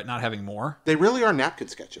regret not having more. They really are napkin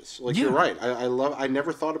sketches. Like, you're right. I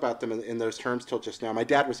never thought about them in those terms till just now. My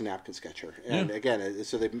dad was a napkin sketcher. And again,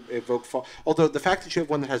 so they evoke fall. Although the fact that you have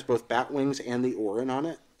one that has both bat wings and the Orin on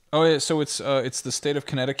it. Oh, yeah. So it's the state of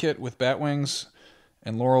Connecticut with bat wings.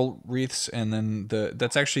 and laurel wreaths, and then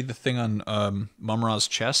that's actually the thing on Mum-Ra's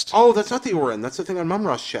chest. Oh, that's not the Orin. That's the thing on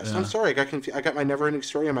Mum-Ra's chest. Yeah. I'm sorry, I got confused. I got my Never-Ending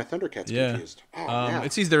Story and my Thundercats confused. Oh, yeah.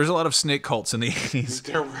 It's easy. There was a lot of snake cults in the 80s.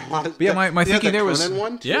 There were a lot of... But yeah, my thinking there was...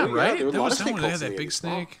 One too. Yeah, right? Yeah, there was someone that had that big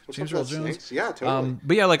snake. James Earl Jones. Snakes? Yeah, totally.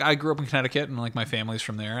 But yeah, like I grew up in Connecticut, and like my family's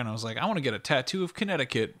from there, and I was like, I want to get a tattoo of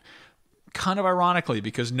Connecticut. Kind of ironically,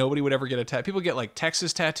 because nobody would ever get a tattoo. People get like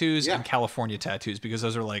Texas tattoos and California tattoos because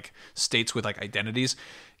those are like states with like identities.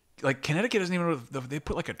 Like Connecticut doesn't even know, they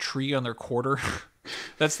put like a tree on their quarter.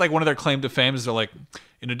 That's like one of their claim to fame is they're like,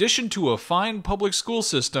 in addition to a fine public school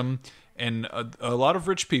system and a lot of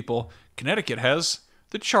rich people, Connecticut has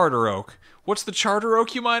the Charter Oak. What's the Charter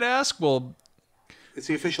Oak, you might ask? Well, it's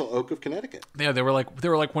the official oak of Connecticut. Yeah, they were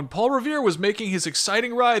like when Paul Revere was making his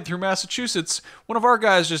exciting ride through Massachusetts, one of our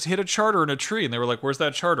guys just hit a charter in a tree, and they were like, "Where's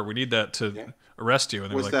that charter? We need that to arrest you."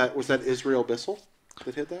 And was that Israel Bissell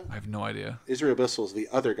that hit that? I have no idea. Israel Bissell is the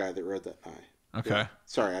other guy that rode that high. Okay. Yeah.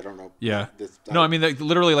 Sorry, I don't know. Yeah. No, I mean,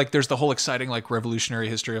 literally, like, there's the whole exciting, like, revolutionary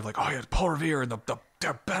history of, like, oh, yeah, Paul Revere and the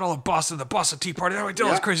Battle of Boston, the Boston Tea Party. Oh, we did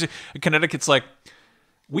all this crazy. And Connecticut's like,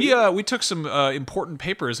 we took some important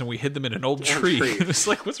papers and we hid them in an old tree. It's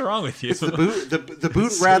like, what's wrong with you? It's the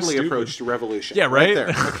Boot Radley approach to revolution. Yeah, right? There.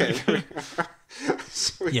 Okay.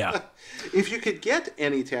 So, yeah. If you could get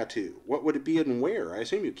any tattoo, what would it be and where? I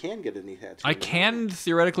assume you can get any tattoo. I can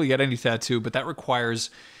theoretically get any tattoo, but that requires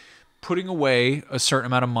putting away a certain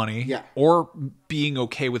amount of money or being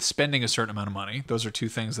okay with spending a certain amount of money. Those are two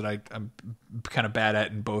things that I'm kind of bad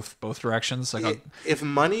at in both directions. Like if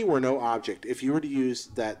money were no object, if you were to use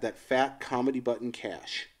that fat comedy button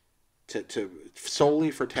cash to solely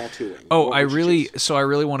for tattooing. Oh, I really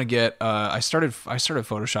want to get I started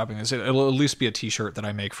photoshopping this. It'll at least be a t-shirt that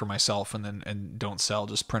I make for myself and don't sell,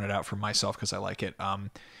 just print it out for myself because I like it.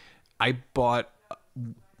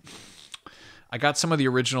 I got some of the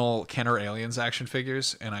original Kenner Aliens action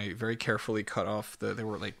figures, and I very carefully cut off they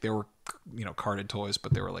were carded toys,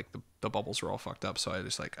 but they were like the bubbles were all fucked up. So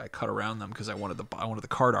I cut around them because I wanted the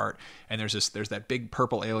card art. And there's that big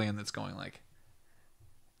purple alien that's going like,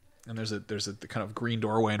 and there's a kind of green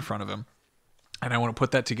doorway in front of him, and I want to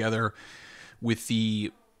put that together with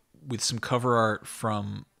some cover art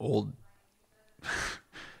from old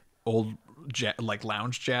like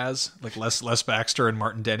lounge jazz, like Les Baxter and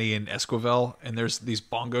Martin Denny and Esquivel, and there's these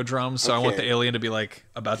bongo drums. So I want the alien to be like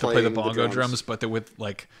about to play the bongo drums, but they're with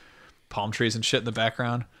like palm trees and shit in the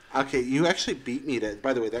background. Okay, you actually beat me to.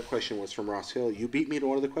 By the way, that question was from Ross Hill. You beat me to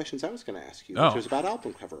one of the questions I was going to ask you, which was about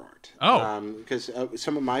album cover art. Oh, because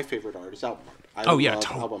some of my favorite art is album art.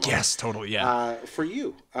 Totally. Yeah. For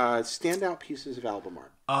you, standout pieces of album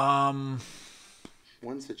art.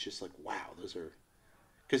 Ones that's just like, wow, those are.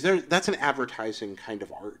 Because that's an advertising kind of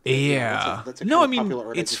art. Yeah. That's a no, I kind of mean, popular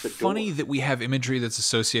art it's funny that we have imagery that's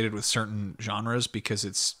associated with certain genres because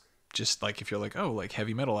it's just like if you're like, oh, like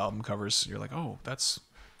heavy metal album covers, you're like, oh, that's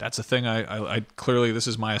a thing. I clearly this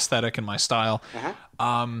is my aesthetic and my style.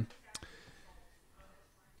 God,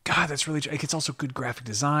 that's really. It's also good graphic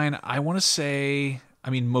design. I want to say. I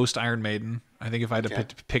mean, most Iron Maiden. I think if I had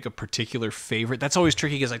to pick a particular favorite, that's always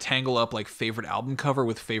tricky because I tangle up like favorite album cover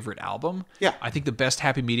with favorite album. Yeah. I think the best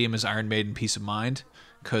happy medium is Iron Maiden Peace of Mind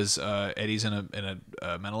because Eddie's in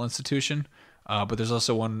a mental institution. But there's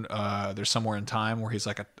also one, there's Somewhere in Time where he's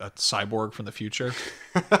like a cyborg from the future.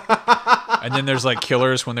 And then there's like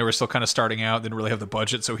Killers when they were still kind of starting out, didn't really have the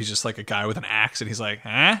budget. So he's just like a guy with an axe and he's like,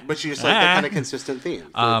 eh? But you just like that kind of consistent theme.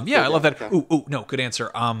 I love that. Okay. Ooh, no, good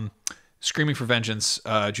answer. Screaming for Vengeance,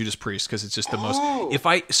 Judas Priest, because it's just the most. If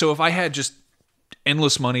I had just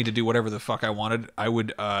endless money to do whatever the fuck I wanted, I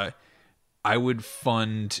would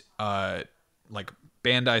fund like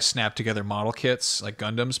Bandai snap together model kits, like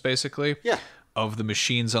Gundams, basically. Yeah. Of the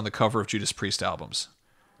machines on the cover of Judas Priest albums.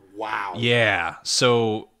 Wow. Yeah.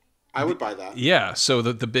 So. I would buy that. Yeah, so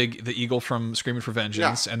the eagle from Screaming for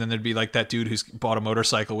Vengeance, and then there'd be like that dude who's bought a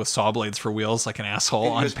motorcycle with saw blades for wheels, like an asshole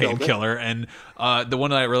on Painkiller, and the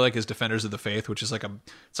one that I really like is Defenders of the Faith, which is like a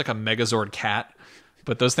Megazord cat,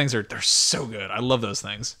 but those things they're so good. I love those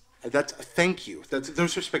things. Thank you.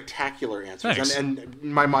 Those are spectacular answers, Thanks. and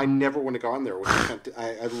my mind never would have gone there.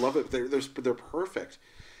 I love it. They're perfect.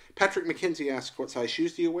 Patrick McKenzie asks, "What size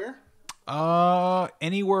shoes do you wear?"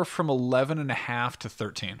 Anywhere from 11.5 to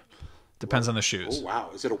 13. Depends on the shoes. Oh,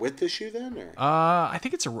 wow. Is it a width issue then? Or? I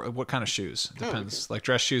think it's what kind of shoes. It depends. Like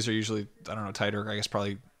dress shoes are usually, I don't know, tighter. I guess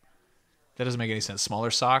probably, that doesn't make any sense.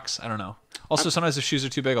 Smaller socks? I don't know. Also, sometimes if shoes are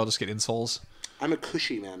too big, I'll just get insoles. I'm a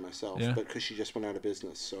Cushy man myself, but Cushy just went out of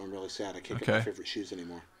business, so I'm really sad. I can't get my favorite shoes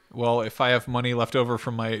anymore. Well, if I have money left over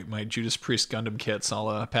from my Judas Priest Gundam kits,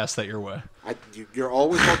 I'll pass that your way. You're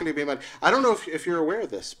always welcome to be money. I don't know if you're aware of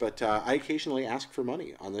this, but I occasionally ask for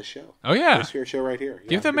money on this show. Oh, yeah. This here show right here.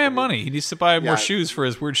 Give that man money. He needs to buy more shoes for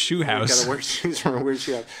his weird shoe house. Got to wear shoes from a weird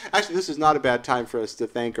shoe house. Actually, this is not a bad time for us to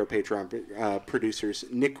thank our Patreon producers,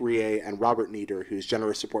 Nick Rie and Robert Nieder, whose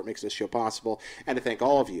generous support makes this show possible, and to thank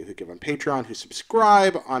all of you who give on Patreon, who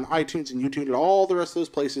subscribe on iTunes and YouTube and all the rest of those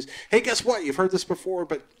places. Hey, guess what? You've heard this before,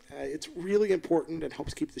 but it's really important and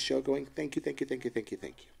helps keep the show going. Thank you, thank you, thank you, thank you,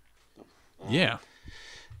 thank you. Yeah.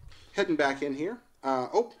 Heading back in here.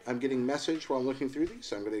 I'm getting a message while I'm looking through these,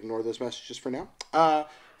 so I'm going to ignore those messages for now.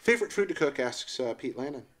 Favorite food to cook, asks Pete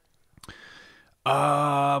Lannon.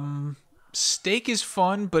 Steak is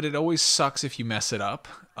fun, but it always sucks if you mess it up.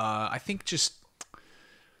 I think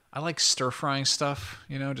I like stir frying stuff,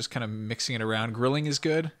 just kind of mixing it around. Grilling is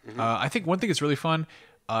good. Mm-hmm. I think one thing that's really fun,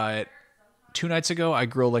 2 nights ago, I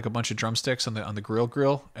grilled like a bunch of drumsticks on the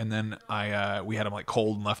grill, and then we had them like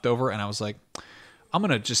cold and left over, and I was like, I'm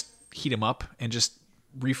gonna just heat them up and just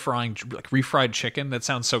refried chicken. That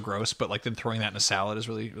sounds so gross, but like then throwing that in a salad is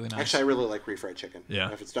really, really nice. Actually, I really like refried chicken.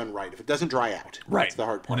 Yeah, if it's done right, if it doesn't dry out, right, that's the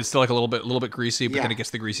hard part. When it's still like a little bit greasy, but then it gets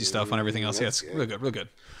the greasy stuff on everything else. Yeah, it's real good, real good.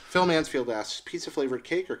 Phil Mansfield asks, pizza flavored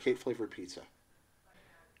cake or cake flavored pizza?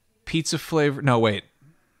 Pizza flavor? No, wait.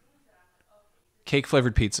 Cake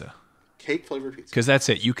flavored pizza. Cake flavored pizza. Because that's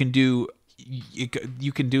it. You can do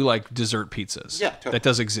like dessert pizzas. Yeah, totally. That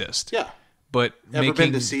does exist. Yeah. But ever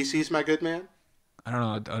been to Cece's, my good man? I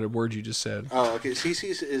don't know a word you just said. Oh, okay.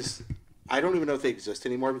 Cece's is, I don't even know if they exist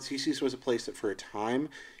anymore, but Cece's was a place that for a time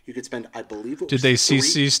you could spend, I believe it was Did they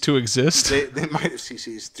cease to exist? They might have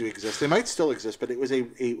ceased to exist. They might still exist, but it was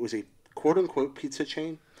a quote unquote pizza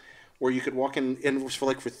chain where you could walk in, and it was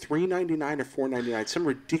for $3.99 or $4.99, some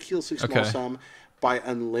ridiculously small sum, buy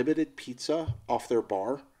unlimited pizza off their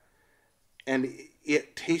bar. And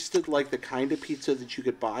it tasted like the kind of pizza that you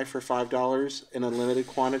could buy for $5 in unlimited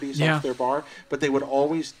quantities off their bar, but they would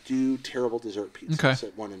always do terrible dessert pizzas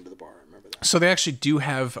at one end of the bar. I remember that. So they actually do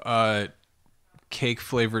have cake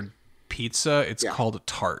flavored pizza. It's called a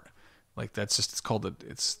tart. Like that's just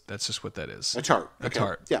that's just what that is. A tart. A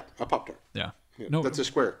tart. Yeah, a Pop-Tart. Yeah. No, that's a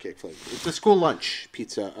square cake flavor. It's a school lunch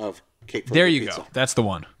pizza of cake flavored pizza. There you go. That's the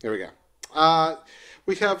one. There we go.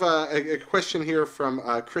 We have a question here from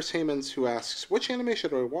Chris Haymans, who asks, which anime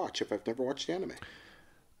should I watch if I've never watched anime?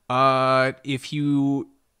 If you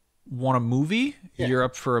want a movie, you're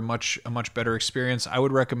up for a much better experience. I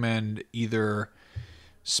would recommend either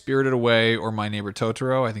Spirited Away or My Neighbor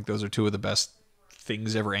Totoro. I think those are two of the best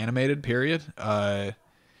things ever animated, period.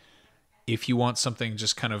 If you want something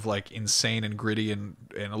just kind of like insane and gritty and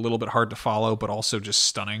a little bit hard to follow, but also just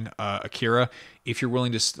stunning, Akira. If you're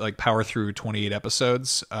willing to like power through 28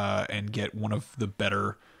 episodes and get one of the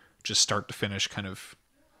better, just start to finish kind of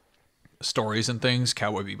stories and things,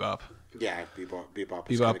 Cowboy Bebop. Yeah, Bebop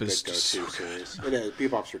is kind of good go-to series. It is.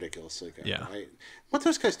 Bebop's ridiculously good. Yeah. What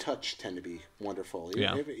those guys touch tend to be wonderful.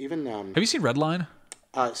 Even have you seen Redline?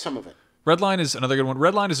 Some of it. Redline is another good one.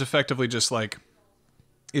 Redline is effectively just like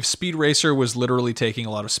if Speed Racer was literally taking a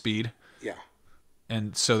lot of speed. Yeah.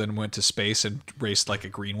 And so then went to space and raced like a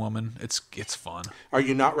green woman. It's fun. Are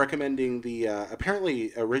you not recommending the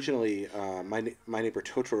apparently originally My Neighbor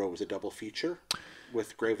Totoro was a double feature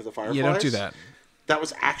with Grave of the Fireflies? Yeah, don't do that. That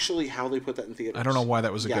was actually how they put that in theaters. I don't know why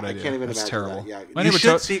that was a good idea. I can't even That's imagine terrible. that. Yeah. My You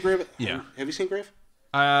should see Grave. Yeah. Have you seen Grave?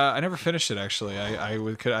 I never finished it actually. I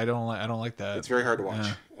don't like that. It's very hard to watch.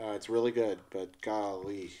 It's really good, but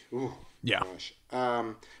golly, ooh, yeah. Gosh.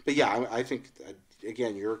 But yeah, I think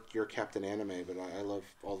again, you're Captain Anime, but I love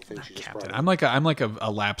all the things you just brought up. I'm like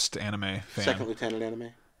a lapsed anime fan. Second Lieutenant Anime.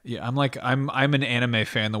 Yeah, I'm an anime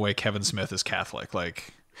fan the way Kevin Smith is Catholic.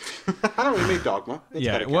 Like, I don't really made Dogma. That's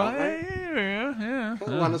yeah, well, right? yeah.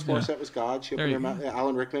 Alanis Morissette was God. She opened her mouth.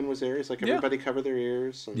 Alan Rickman was there. He's like everybody covered their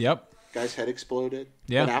ears. And guy's head exploded.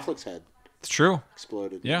 Yeah. Ben Affleck's head. It's true.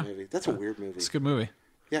 Exploded. In the movie. That's a weird movie. It's a good movie.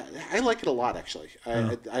 Yeah, I like it a lot actually.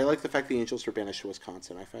 I like the fact the angels were banished to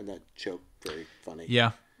Wisconsin. I find that joke very funny.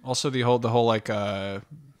 Yeah. Also the whole like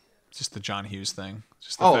just the John Hughes thing.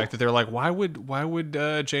 Just the fact that they're like, why would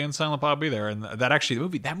Jay and Silent Bob be there? And that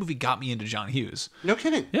actually that movie got me into John Hughes. No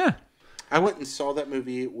kidding. Yeah. I went and saw that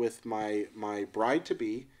movie with my bride to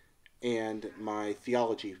be and my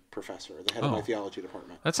theology professor, the head of my theology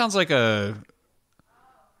department. That sounds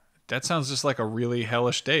just like a really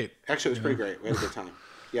hellish date. Actually, it was pretty great. We had a good time.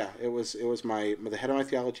 Yeah, it was the head of my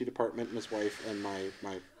theology department and his wife and my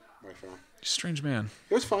wife. Strange man.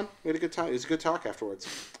 It was fun. We had a good time. It was a good talk afterwards.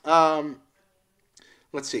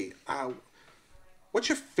 Let's see. What's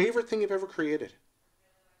your favorite thing you've ever created?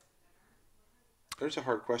 There's a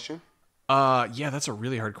hard question. Yeah, that's a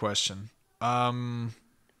really hard question.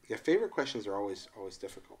 Yeah, Yeah, favorite questions are always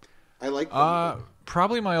difficult. I like them.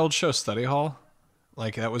 Probably my old show Study Hall.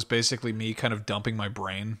 Like that was basically me kind of dumping my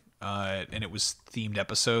brain, and it was themed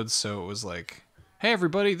episodes. So it was like, hey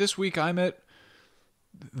everybody, this week I'm at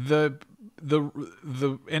the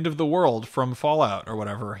end of the world from Fallout or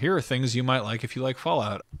whatever. Here are things you might like if you like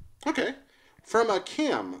Fallout. Okay. From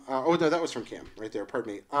Cam. Oh no, that was from Cam right there.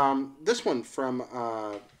 Pardon me. This one from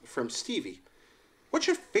Stevie. What's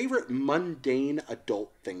your favorite mundane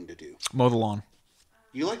adult thing to do? Mow the lawn.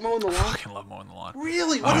 You like mowing the lawn? I fucking love mowing the lawn.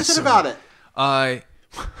 Really? What is it about it? I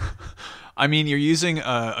mean, you're using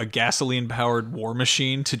a gasoline-powered war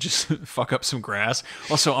machine to just fuck up some grass.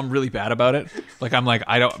 Also, I'm really bad about it. Like,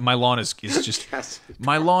 my lawn is just...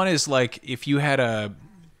 My lawn is like, if you had a...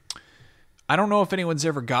 I don't know if anyone's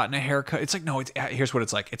ever gotten a haircut. It's like, no, here's what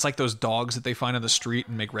it's like. It's like those dogs that they find on the street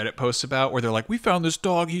and make Reddit posts about, where they're like, we found this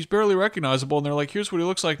dog, he's barely recognizable, and they're like, here's what he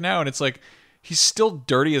looks like now, and it's like, he's still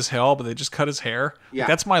dirty as hell, but they just cut his hair. Yeah. Like,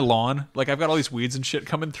 that's my lawn. Like, I've got all these weeds and shit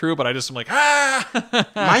coming through, but I just am like, ah!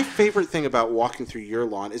 My favorite thing about walking through your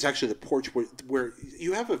lawn is actually the porch where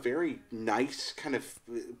you have a very nice, kind of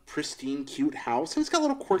pristine, cute house, and it's got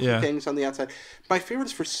little quirky things on the outside. My favorite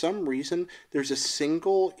is, for some reason, there's a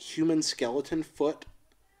single human skeleton foot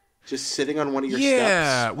just sitting on one of your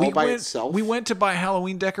steps all by itself. We went to buy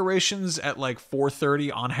Halloween decorations at like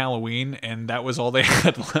 4:30 on Halloween, and that was all they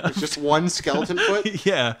had left. Just one skeleton foot?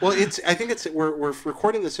 Yeah. Well, I think we're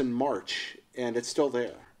recording this in March, and it's still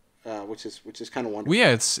there, which is kind of wonderful. Well,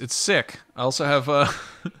 yeah, it's sick. I also have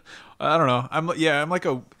I don't know. I'm like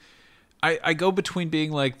I go between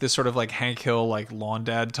being like this sort of like Hank Hill like lawn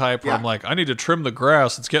dad type where I'm like, I need to trim the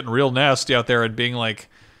grass, it's getting real nasty out there, and being like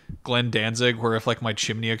Glenn Danzig, where if like my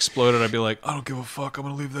chimney exploded, I'd be like, I don't give a fuck, I'm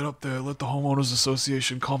gonna leave that up there, let the homeowners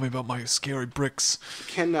association call me about my scary bricks.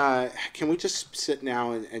 Can we just sit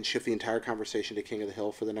now and shift the entire conversation to King of the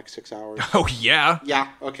Hill for the next 6 hours? Oh yeah,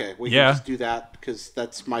 okay, we can just do that, because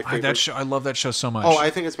that's my favorite. I love that show so much. I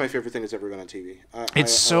think it's my favorite thing that's ever been on TV.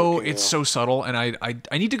 It's so subtle, and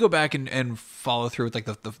I need to go back and follow through with like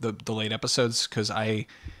the late episodes, because I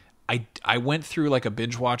went through like a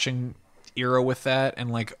binge watching era with that, and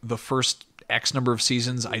like the first X number of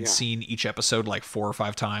seasons I'd seen each episode like 4 or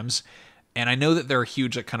 5 times, and I know that they're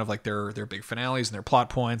huge at kind of like their big finales and their plot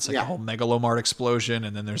points, like the whole Megalomart explosion,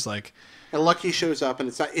 and then there's like, and Lucky shows up, and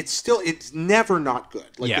it's never not good.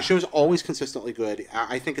 Like the show's always consistently good.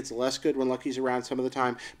 I think it's less good when Lucky's around some of the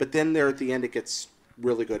time, but then there at the end it gets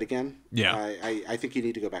really good again. I think you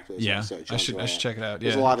need to go back to those episodes. I should check it out.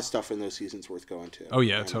 There's a lot of stuff in those seasons worth going to. Oh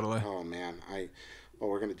yeah, totally. Oh man,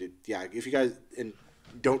 we're gonna do if you guys, and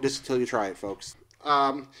don't just until you try it, folks.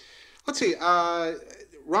 Let's see.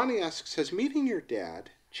 Ronnie asks, has meeting your dad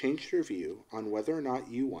changed your view on whether or not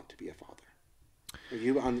you want to be a father?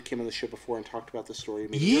 You came on the show before and talked about the story of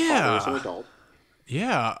meeting your father as an adult.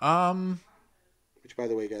 Yeah. Which, by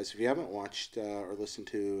the way, guys, if you haven't watched or listened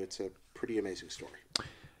to, it's a pretty amazing story.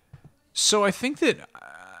 So I think that,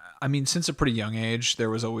 I mean, since a pretty young age, there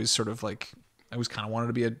was always sort of like, I always kind of wanted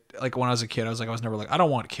to be like when I was a kid, I was never like, I don't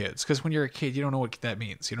want kids. Because when you're a kid, you don't know what that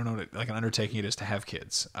means. You don't know what like an undertaking it is to have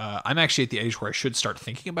kids. I'm actually at the age where I should start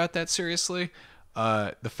thinking about that seriously.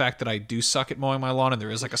 The fact that I do suck at mowing my lawn and there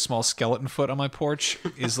is like a small skeleton foot on my porch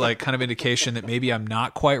is like kind of indication that maybe I'm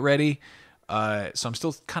not quite ready. So I'm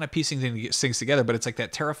still kind of piecing things together, but it's like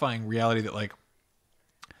that terrifying reality that like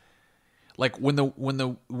when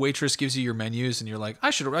the waitress gives you your menus and you're like, I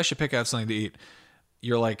should pick out something to eat.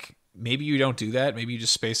 You're like, maybe you don't do that. Maybe you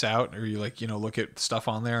just space out, or you like, look at stuff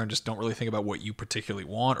on there and just don't really think about what you particularly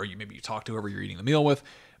want, or maybe you talk to whoever you're eating the meal with.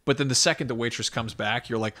 But then the second the waitress comes back,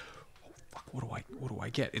 you're like, oh, fuck, what do I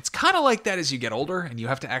get? It's kind of like that as you get older, and you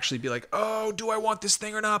have to actually be like, oh, do I want this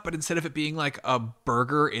thing or not? But instead of it being like a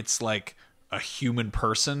burger, it's like a human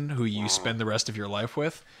person who you spend the rest of your life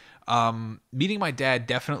with. Meeting my dad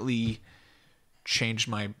definitely changed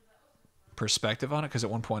my perspective on it, because at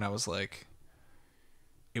one point I was like,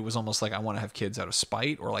 it was almost like I want to have kids out of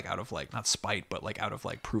spite, or like out of like, not spite, but like out of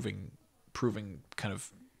like proving kind of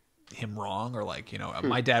him wrong, or like,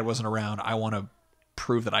 my dad wasn't around, I want to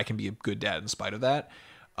prove that I can be a good dad in spite of that.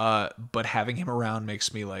 But having him around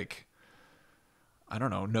makes me like, I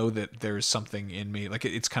don't know that there's something in me, like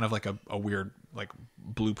it's kind of like a weird like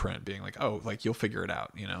blueprint, being like, oh, like you'll figure it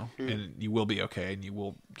out, and you will be okay, and you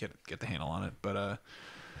will get the handle on it. But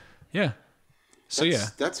yeah. So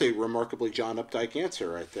that's a remarkably John Updike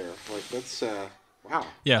answer right there. Like that's wow.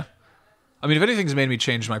 Yeah, I mean, if anything's made me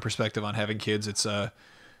change my perspective on having kids, it's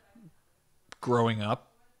growing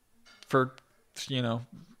up for the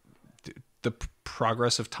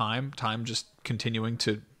progress of time just continuing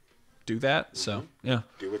to do that. So yeah,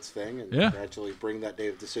 do its thing and Yeah. gradually bring that day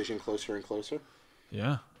of decision closer and closer.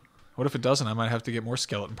 yeah. What if it doesn't? I might have to get more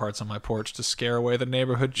skeleton parts on my porch to scare away the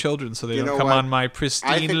neighborhood children so they don't come on my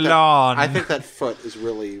pristine lawn. I think that foot is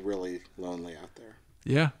really, really lonely out there.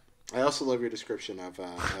 Yeah. I also love your description of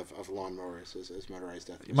lawnmowers as motorized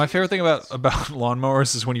death. My favorite thing about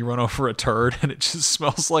lawnmowers is when you run over a turd and it just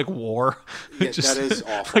smells like war. Yeah, that is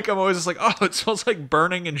awful. Like I'm always just like, oh, it smells like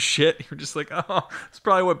burning and shit. You're just like, oh, it's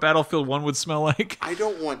probably what Battlefield 1 would smell like. I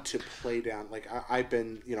don't want to play down. Like I've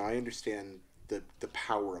been, I understand the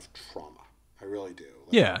power of trauma. I really do.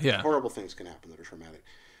 Like, Yeah. Horrible things can happen that are traumatic.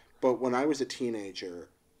 But when I was a teenager,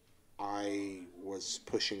 I was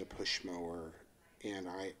pushing a push mower and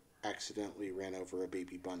I accidentally ran over a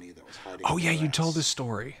baby bunny that was hiding. Oh, yeah, you grass. told this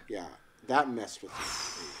story. Yeah, that messed with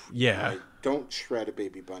me. Yeah. Don't shred a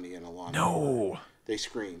baby bunny in a lawn. No. They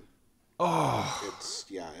scream. Oh. It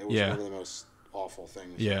was one of the most awful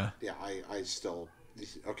things. Yeah. Yeah, I still...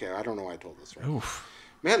 Okay, I don't know why I told this right. Oof.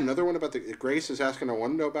 Man, another one about the... Grace is asking, I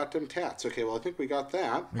want to know about them tats. Okay, well, I think we got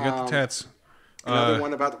that. We got the tats. Another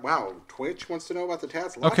one about... Wow, Twitch wants to know about the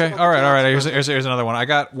tats. Okay, all right. Here's another one. I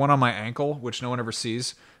got one on my ankle, which no one ever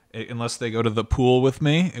sees unless they go to the pool with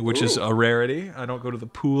me, which is a rarity. I don't go to the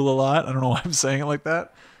pool a lot. I don't know why I'm saying it like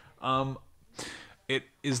that. It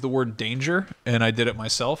is the word danger, and I did it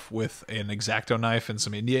myself with an X-Acto knife and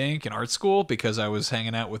some India ink in art school because I was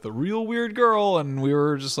hanging out with a real weird girl, and we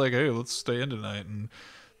were just like, hey, let's stay in tonight and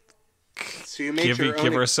so you made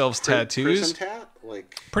give ourselves tattoos. Prison tat?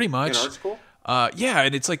 Like, pretty much. In art school? Yeah,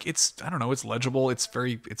 and it's like, I don't know, it's legible. It's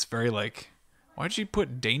very like, why'd you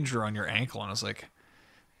put danger on your ankle? And I was like,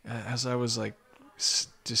 as I was like,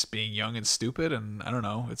 just being young and stupid, and I don't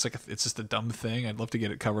know, it's just a dumb thing. I'd love to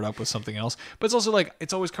get it covered up with something else, but it's also like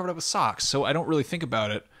it's always covered up with socks, so I don't really think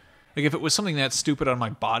about it. Like if it was something that stupid on my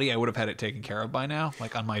body, I would have had it taken care of by now,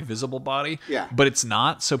 like on my visible body. Yeah. But it's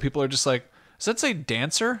not, so people are just like, does that say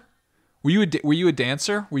dancer? Were you a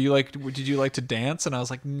dancer? Did you like to dance? And I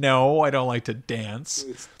was like, no, I don't like to dance.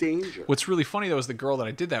 It's danger. What's really funny though is the girl that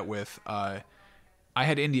I did that with. I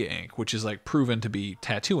had India ink, which is like proven to be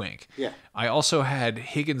tattoo ink. Yeah. I also had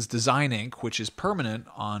Higgins design ink, which is permanent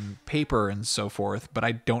on paper and so forth, but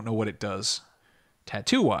I don't know what it does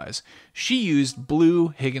tattoo wise. She used blue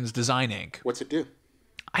Higgins design ink. What's it do?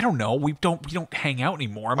 I don't know. We don't hang out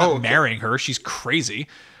anymore. I'm not marrying her. She's crazy.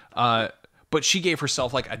 But she gave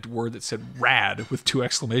herself like a word that said rad with 2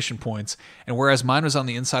 exclamation points. And whereas mine was on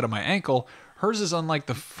the inside of my ankle, hers is on like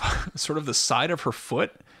the sort of the side of her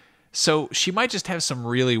foot. So she might just have some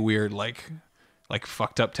really weird, like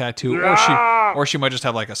fucked up tattoo, or she might just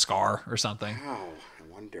have like a scar or something. Oh,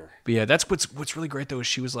 I wonder. But yeah, that's what's really great though is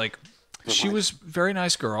she was like, she was a very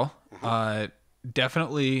nice girl,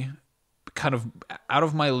 definitely kind of out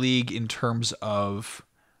of my league in terms of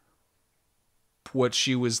what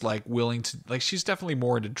she was like willing to like. She's definitely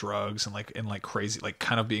more into drugs and like crazy, like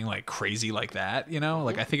kind of being like crazy like that, you know.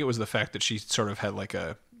 Like I think it was the fact that she sort of had like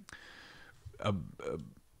a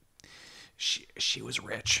She was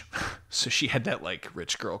rich, so she had that like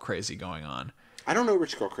rich girl crazy going on. I don't know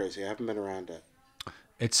rich girl crazy. I haven't been around it.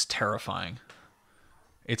 It's terrifying.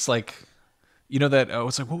 It's like, you know that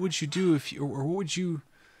it's like, what would you do if you, or what would you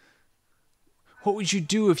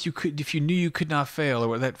do if you knew you could not fail,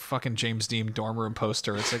 or that fucking James Dean dormer room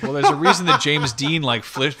poster? It's like, well, there's a reason that James Dean like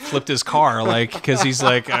flipped his car, like because he's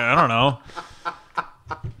like, I don't know.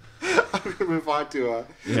 I'm gonna move on to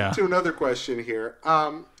another question here.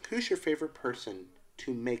 Who's your favorite person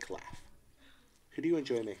to make laugh? Who do you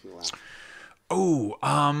enjoy making laugh? Oh,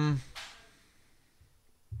 I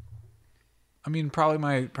mean, probably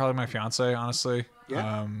my fiance, honestly.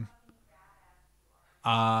 Yeah.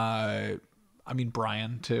 I mean,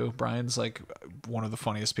 Brian too. Brian's like one of the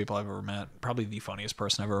funniest people I've ever met. Probably the funniest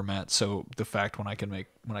person I've ever met. So the fact when I can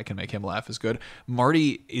make him laugh is good.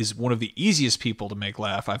 Marty is one of the easiest people to make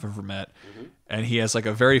laugh I've ever met. Mm-hmm. And he has like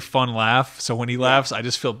a very fun laugh. So when he laughs, I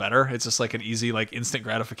just feel better. It's just like an easy, like instant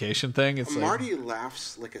gratification thing. It's Marty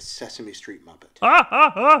laughs like a Sesame Street Muppet.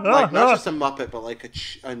 Like not just a Muppet, but like a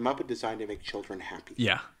Muppet designed to make children happy.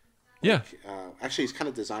 Yeah. Like, actually, he's kind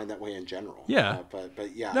of designed that way in general. Yeah,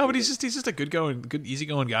 but yeah. No, but he's just a good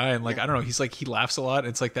easygoing guy, and like I don't know, he's like he laughs a lot.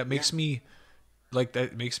 It's like that makes me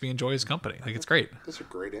enjoy his company. Like it's great. That's a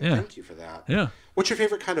great. Thank you for that. Yeah. What's your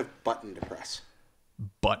favorite kind of button to press?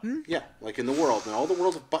 Button? Yeah, like in the world, in all the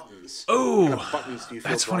world of buttons. Oh, what kind of buttons do you feel?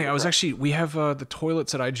 That's funny. I was actually we have the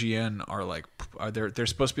toilets at IGN are like they're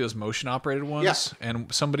supposed to be those motion operated ones. Yes.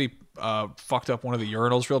 And somebody fucked up one of the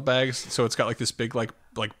urinals real bags, so it's got like this big like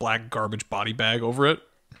black garbage body bag over it.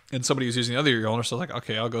 and somebody was using the other urinal, so I was like,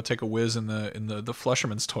 okay, I'll go take a whiz in the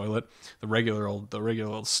flusherman's toilet, the regular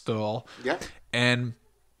old stall. Yeah. And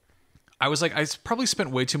I was like, I probably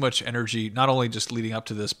spent way too much energy, not only just leading up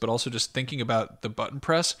to this, but also just thinking about the button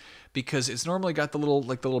press, because it's normally got the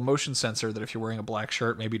little motion sensor that if you're wearing a black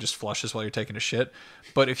shirt, maybe just flushes while you're taking a shit.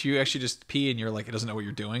 But if you actually just pee and you're like, it doesn't know what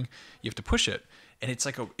you're doing, you have to push it. And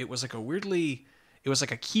it was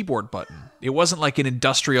like a keyboard button. It wasn't like an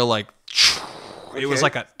industrial, like, it was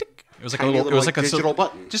like a tick. It was like Tiny a little, it was like a digital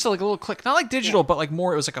button. just like a little click, not like digital, but like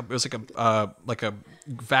more. It was like a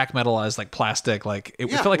vac metalized like plastic, like it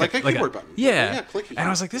felt like a keyboard button. Yeah, clicky. And I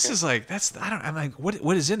was like, this is like I'm like,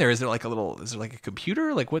 what is in there? Is there like a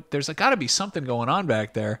computer? Like what? There's got to be something going on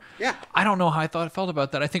back there. Yeah. I don't know how I felt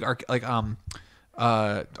about that. I think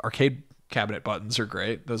arcade cabinet buttons are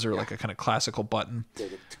great. Those are like a kind of classical button.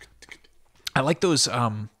 I like those.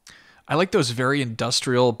 I like those very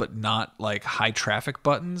industrial but not like high traffic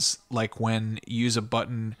buttons. Like when you use a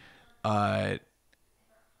button, I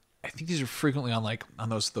think these are frequently on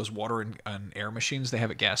those water and air machines they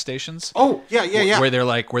have at gas stations. Oh yeah. Where they're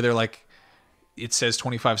like, it says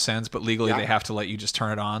 25 cents, but legally they have to let you just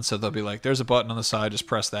turn it on. So they'll be like, there's a button on the side, just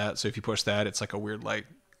press that. So if you push that, it's like a weird like.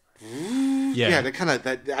 Yeah,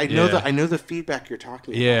 I know the feedback you're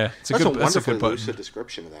talking about. Yeah, that's a wonderfully lucid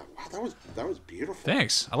description of that. Wow, that was beautiful.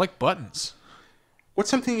 Thanks. I like buttons.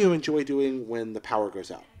 What's something you enjoy doing when the power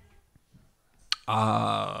goes out?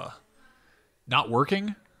 Not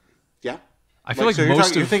working. Yeah, I feel like so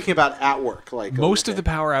you're thinking about at work. Like most of the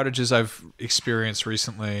power outages I've experienced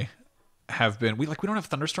recently have been we don't have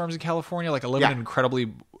thunderstorms in California. Like I live in an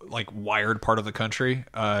incredibly like wired part of the country.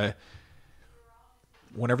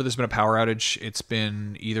 Whenever there's been a power outage, it's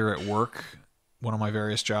been either at work, one of my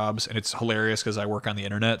various jobs, and it's hilarious because I work on the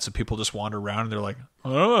internet, so people just wander around and they're like, I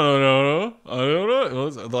don't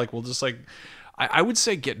know. Like, we'll just like, I would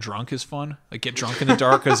say get drunk is fun. Like get drunk in the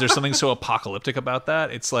dark because there's something so apocalyptic about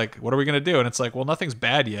that. It's like, what are we gonna do? And it's like, well, nothing's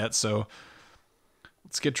bad yet, so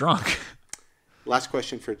let's get drunk. Last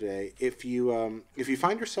question for today: if you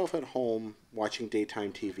find yourself at home watching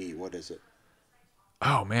daytime TV, what is it?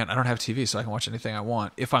 Oh man, I don't have TV, so I can watch anything I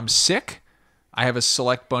want. If I'm sick, I have a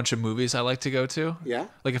select bunch of movies I like to go to. Yeah.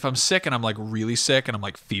 Like if I'm sick and I'm like really sick and I'm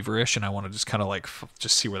like feverish and I want to just kind of like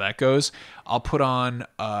just see where that goes, I'll put on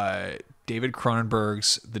David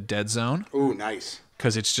Cronenberg's The Dead Zone. Ooh, nice.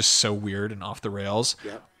 Because it's just so weird and off the rails.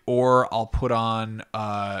 Yeah. Or I'll put on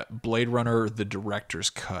Blade Runner, the director's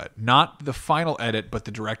cut. Not the final edit, but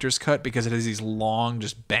the director's cut, because it has these long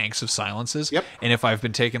just banks of silences. Yep. And if I've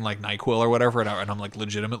been taking like NyQuil or whatever and I'm like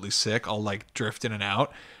legitimately sick, I'll like drift in and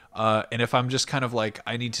out. And if I'm just kind of like,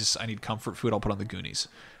 I need comfort food, I'll put on the Goonies.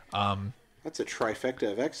 That's a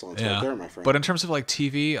trifecta of excellence right there, my friend. But in terms of like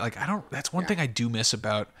TV, like that's one thing I do miss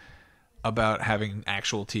about having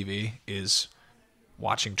actual TV is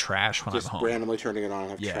watching trash when just I'm home. Randomly turning it on and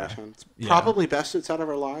have trash on. It's probably best it's out of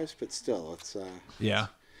our lives, but still, it's.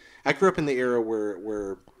 I grew up in the era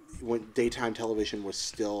where when daytime television was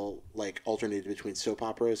still like alternated between soap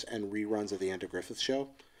operas and reruns of the Andy Griffith Show.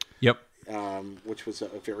 Yep. Which was a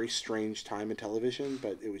very strange time in television,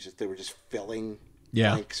 but it was just they were just filling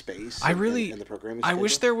blank space. In the programming. I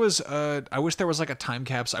wish there was like a time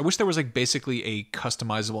capsule. I wish there was like basically a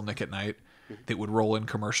customizable Nick at Night that would roll in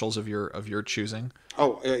commercials of your choosing.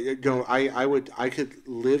 Oh no! I could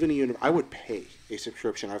live in a universe. I would pay a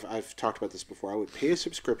subscription. I've talked about this before. I would pay a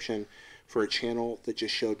subscription for a channel that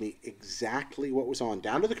just showed me exactly what was on,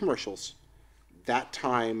 down to the commercials, that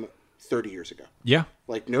time 30 years ago. Yeah.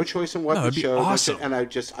 Like no choice in what the show. Awesome. And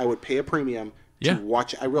I would pay a premium to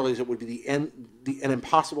watch. I realized it would be an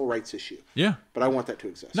impossible rights issue. Yeah. But I want that to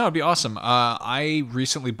exist. No, it'd be awesome. I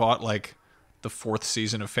recently bought like the 4th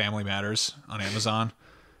season of Family Matters on Amazon,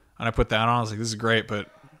 and I put that on. I was like, this is great, but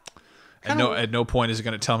at no point is it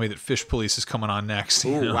going to tell me that Fish Police is coming on next.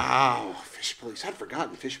 Oh, wow. Fish Police. I'd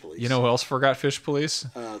forgotten Fish Police. You know who else forgot Fish Police?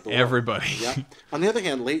 Everybody. Yeah. On the other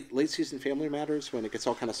hand, late season Family Matters, when it gets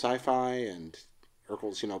all kind of sci-fi and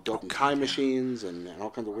Urkel's, built in time machines and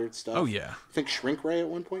all kinds of weird stuff. Oh, yeah. I think Shrink Ray at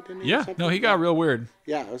one point, didn't he? Yeah. No, he got real weird.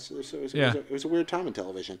 Yeah. It was a weird time in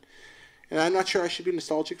television. And I'm not sure I should be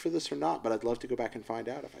nostalgic for this or not, but I'd love to go back and find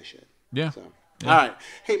out if I should. Yeah. So, all right.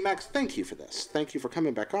 Hey, Max, thank you for this. Thank you for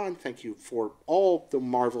coming back on. Thank you for all the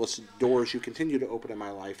marvelous doors you continue to open in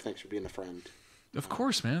my life. Thanks for being a friend. Of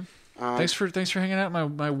course, man. Thanks for hanging out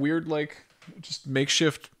in my weird, like, just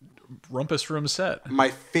makeshift rumpus room set. My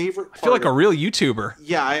favorite part I feel like a real YouTuber.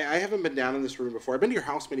 Yeah, I haven't been down in this room before. I've been to your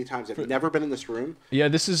house many times. I've never been in this room. Yeah,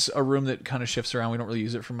 this is a room that kind of shifts around. We don't really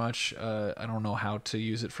use it for much. I don't know how to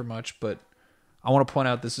use it for much, but I want to point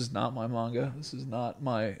out this is not my manga. This is not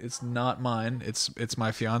my. It's not mine. It's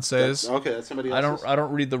my fiance's. That's somebody else's. I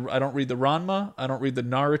don't read the Ranma. I don't read the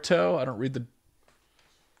Naruto. I don't read the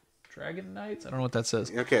Dragon Knights. I don't know what that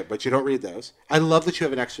says. Okay, but you don't read those. I love that you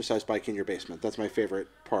have an exercise bike in your basement. That's my favorite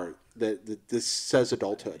part. That this says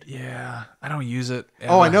adulthood. Yeah, I don't use it.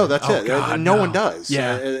 Ever. Oh, I know. That's it. God, no one does.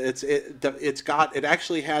 Yeah, it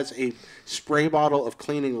actually has a spray bottle of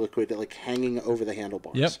cleaning liquid like hanging over the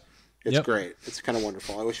handlebars. Yep. It's great. It's kind of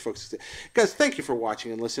wonderful. I wish folks... Guys, thank you for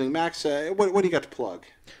watching and listening. Max, what do you got to plug?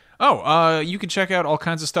 Oh, you can check out all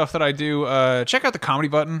kinds of stuff that I do. Check out the Comedy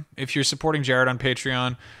Button if you're supporting Jared on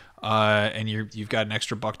Patreon, and you've got an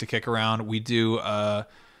extra buck to kick around. We do a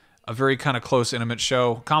very kind of close, intimate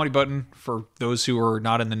show. Comedy Button, for those who are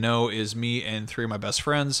not in the know, is me and 3 of my best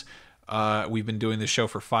friends. We've been doing this show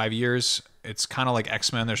for 5 years. It's kind of like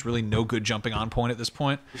X-Men. There's really no good jumping on point at this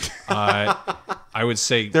point. I would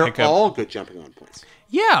say they're all good jumping on points.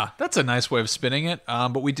 Yeah, that's a nice way of spinning it.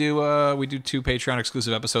 But we do 2 Patreon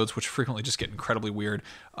exclusive episodes, which frequently just get incredibly weird.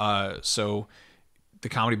 So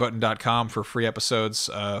thecomedybutton.com for free episodes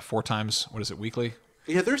 4 times. What is it, weekly?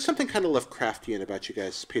 Yeah, there's something kind of Lovecraftian about you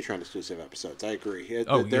guys' Patreon exclusive episodes. I agree.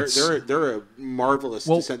 They're a marvelous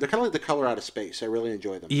descent. They're kind of like The Color Out of Space. I really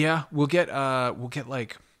enjoy them. Yeah, we'll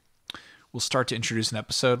start to introduce an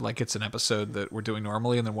episode like it's an episode that we're doing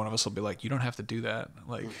normally, and then one of us will be like, "You don't have to do that."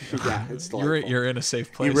 Like, yeah, it's delightful. You're in a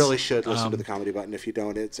safe place. You really should listen to the Comedy Button. If you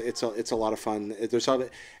don't, it's a lot of fun. There's all,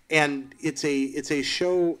 and it's a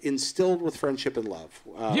show instilled with friendship and love.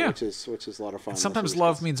 Which is a lot of fun. And sometimes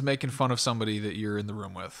love means making fun of somebody that you're in the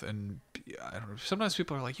room with, and I don't know. Sometimes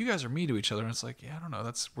people are like, "You guys are mean to each other," and it's like, "Yeah, I don't know.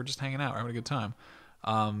 We're just hanging out. We're having a good time."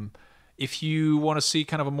 If you want to see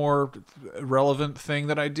kind of a more relevant thing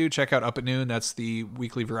that I do, check out Up at Noon. That's the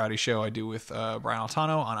weekly variety show I do with Brian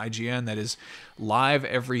Altano on IGN. That is live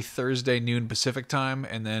every Thursday noon Pacific time,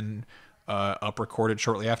 and then up recorded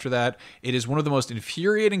shortly after that. It is one of the most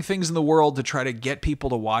infuriating things in the world to try to get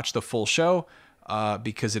people to watch the full show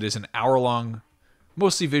because it is an hour-long,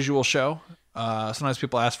 mostly visual show. Sometimes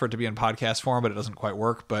people ask for it to be in podcast form, but it doesn't quite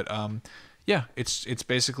work. But yeah, it's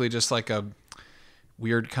basically just like a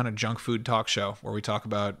weird kind of junk food talk show where we talk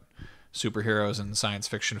about superheroes and science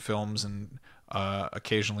fiction films and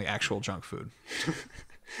occasionally actual junk food.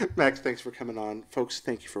 Max, thanks for coming on. Folks,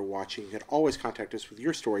 thank you for watching. You can always contact us with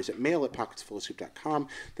your stories at mail@pocketsfullofsoup.com.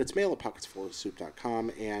 That's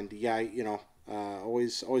mail@pocketsfullofsoup.com. And yeah,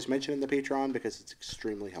 always mention in the Patreon because it's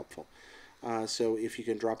extremely helpful. So if you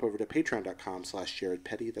can drop over to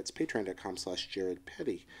patreon.com/JaredPetty, that's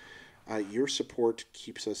patreon.com/JaredPetty. Your support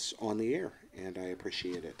keeps us on the air, and I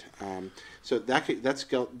appreciate it. So that's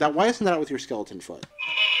why isn't that out with your skeleton foot?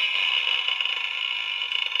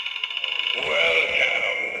 Welcome.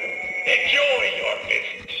 Enjoy your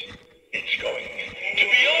visit. It's going to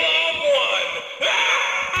be a long one.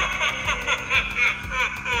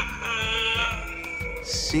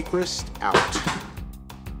 Seacrest out.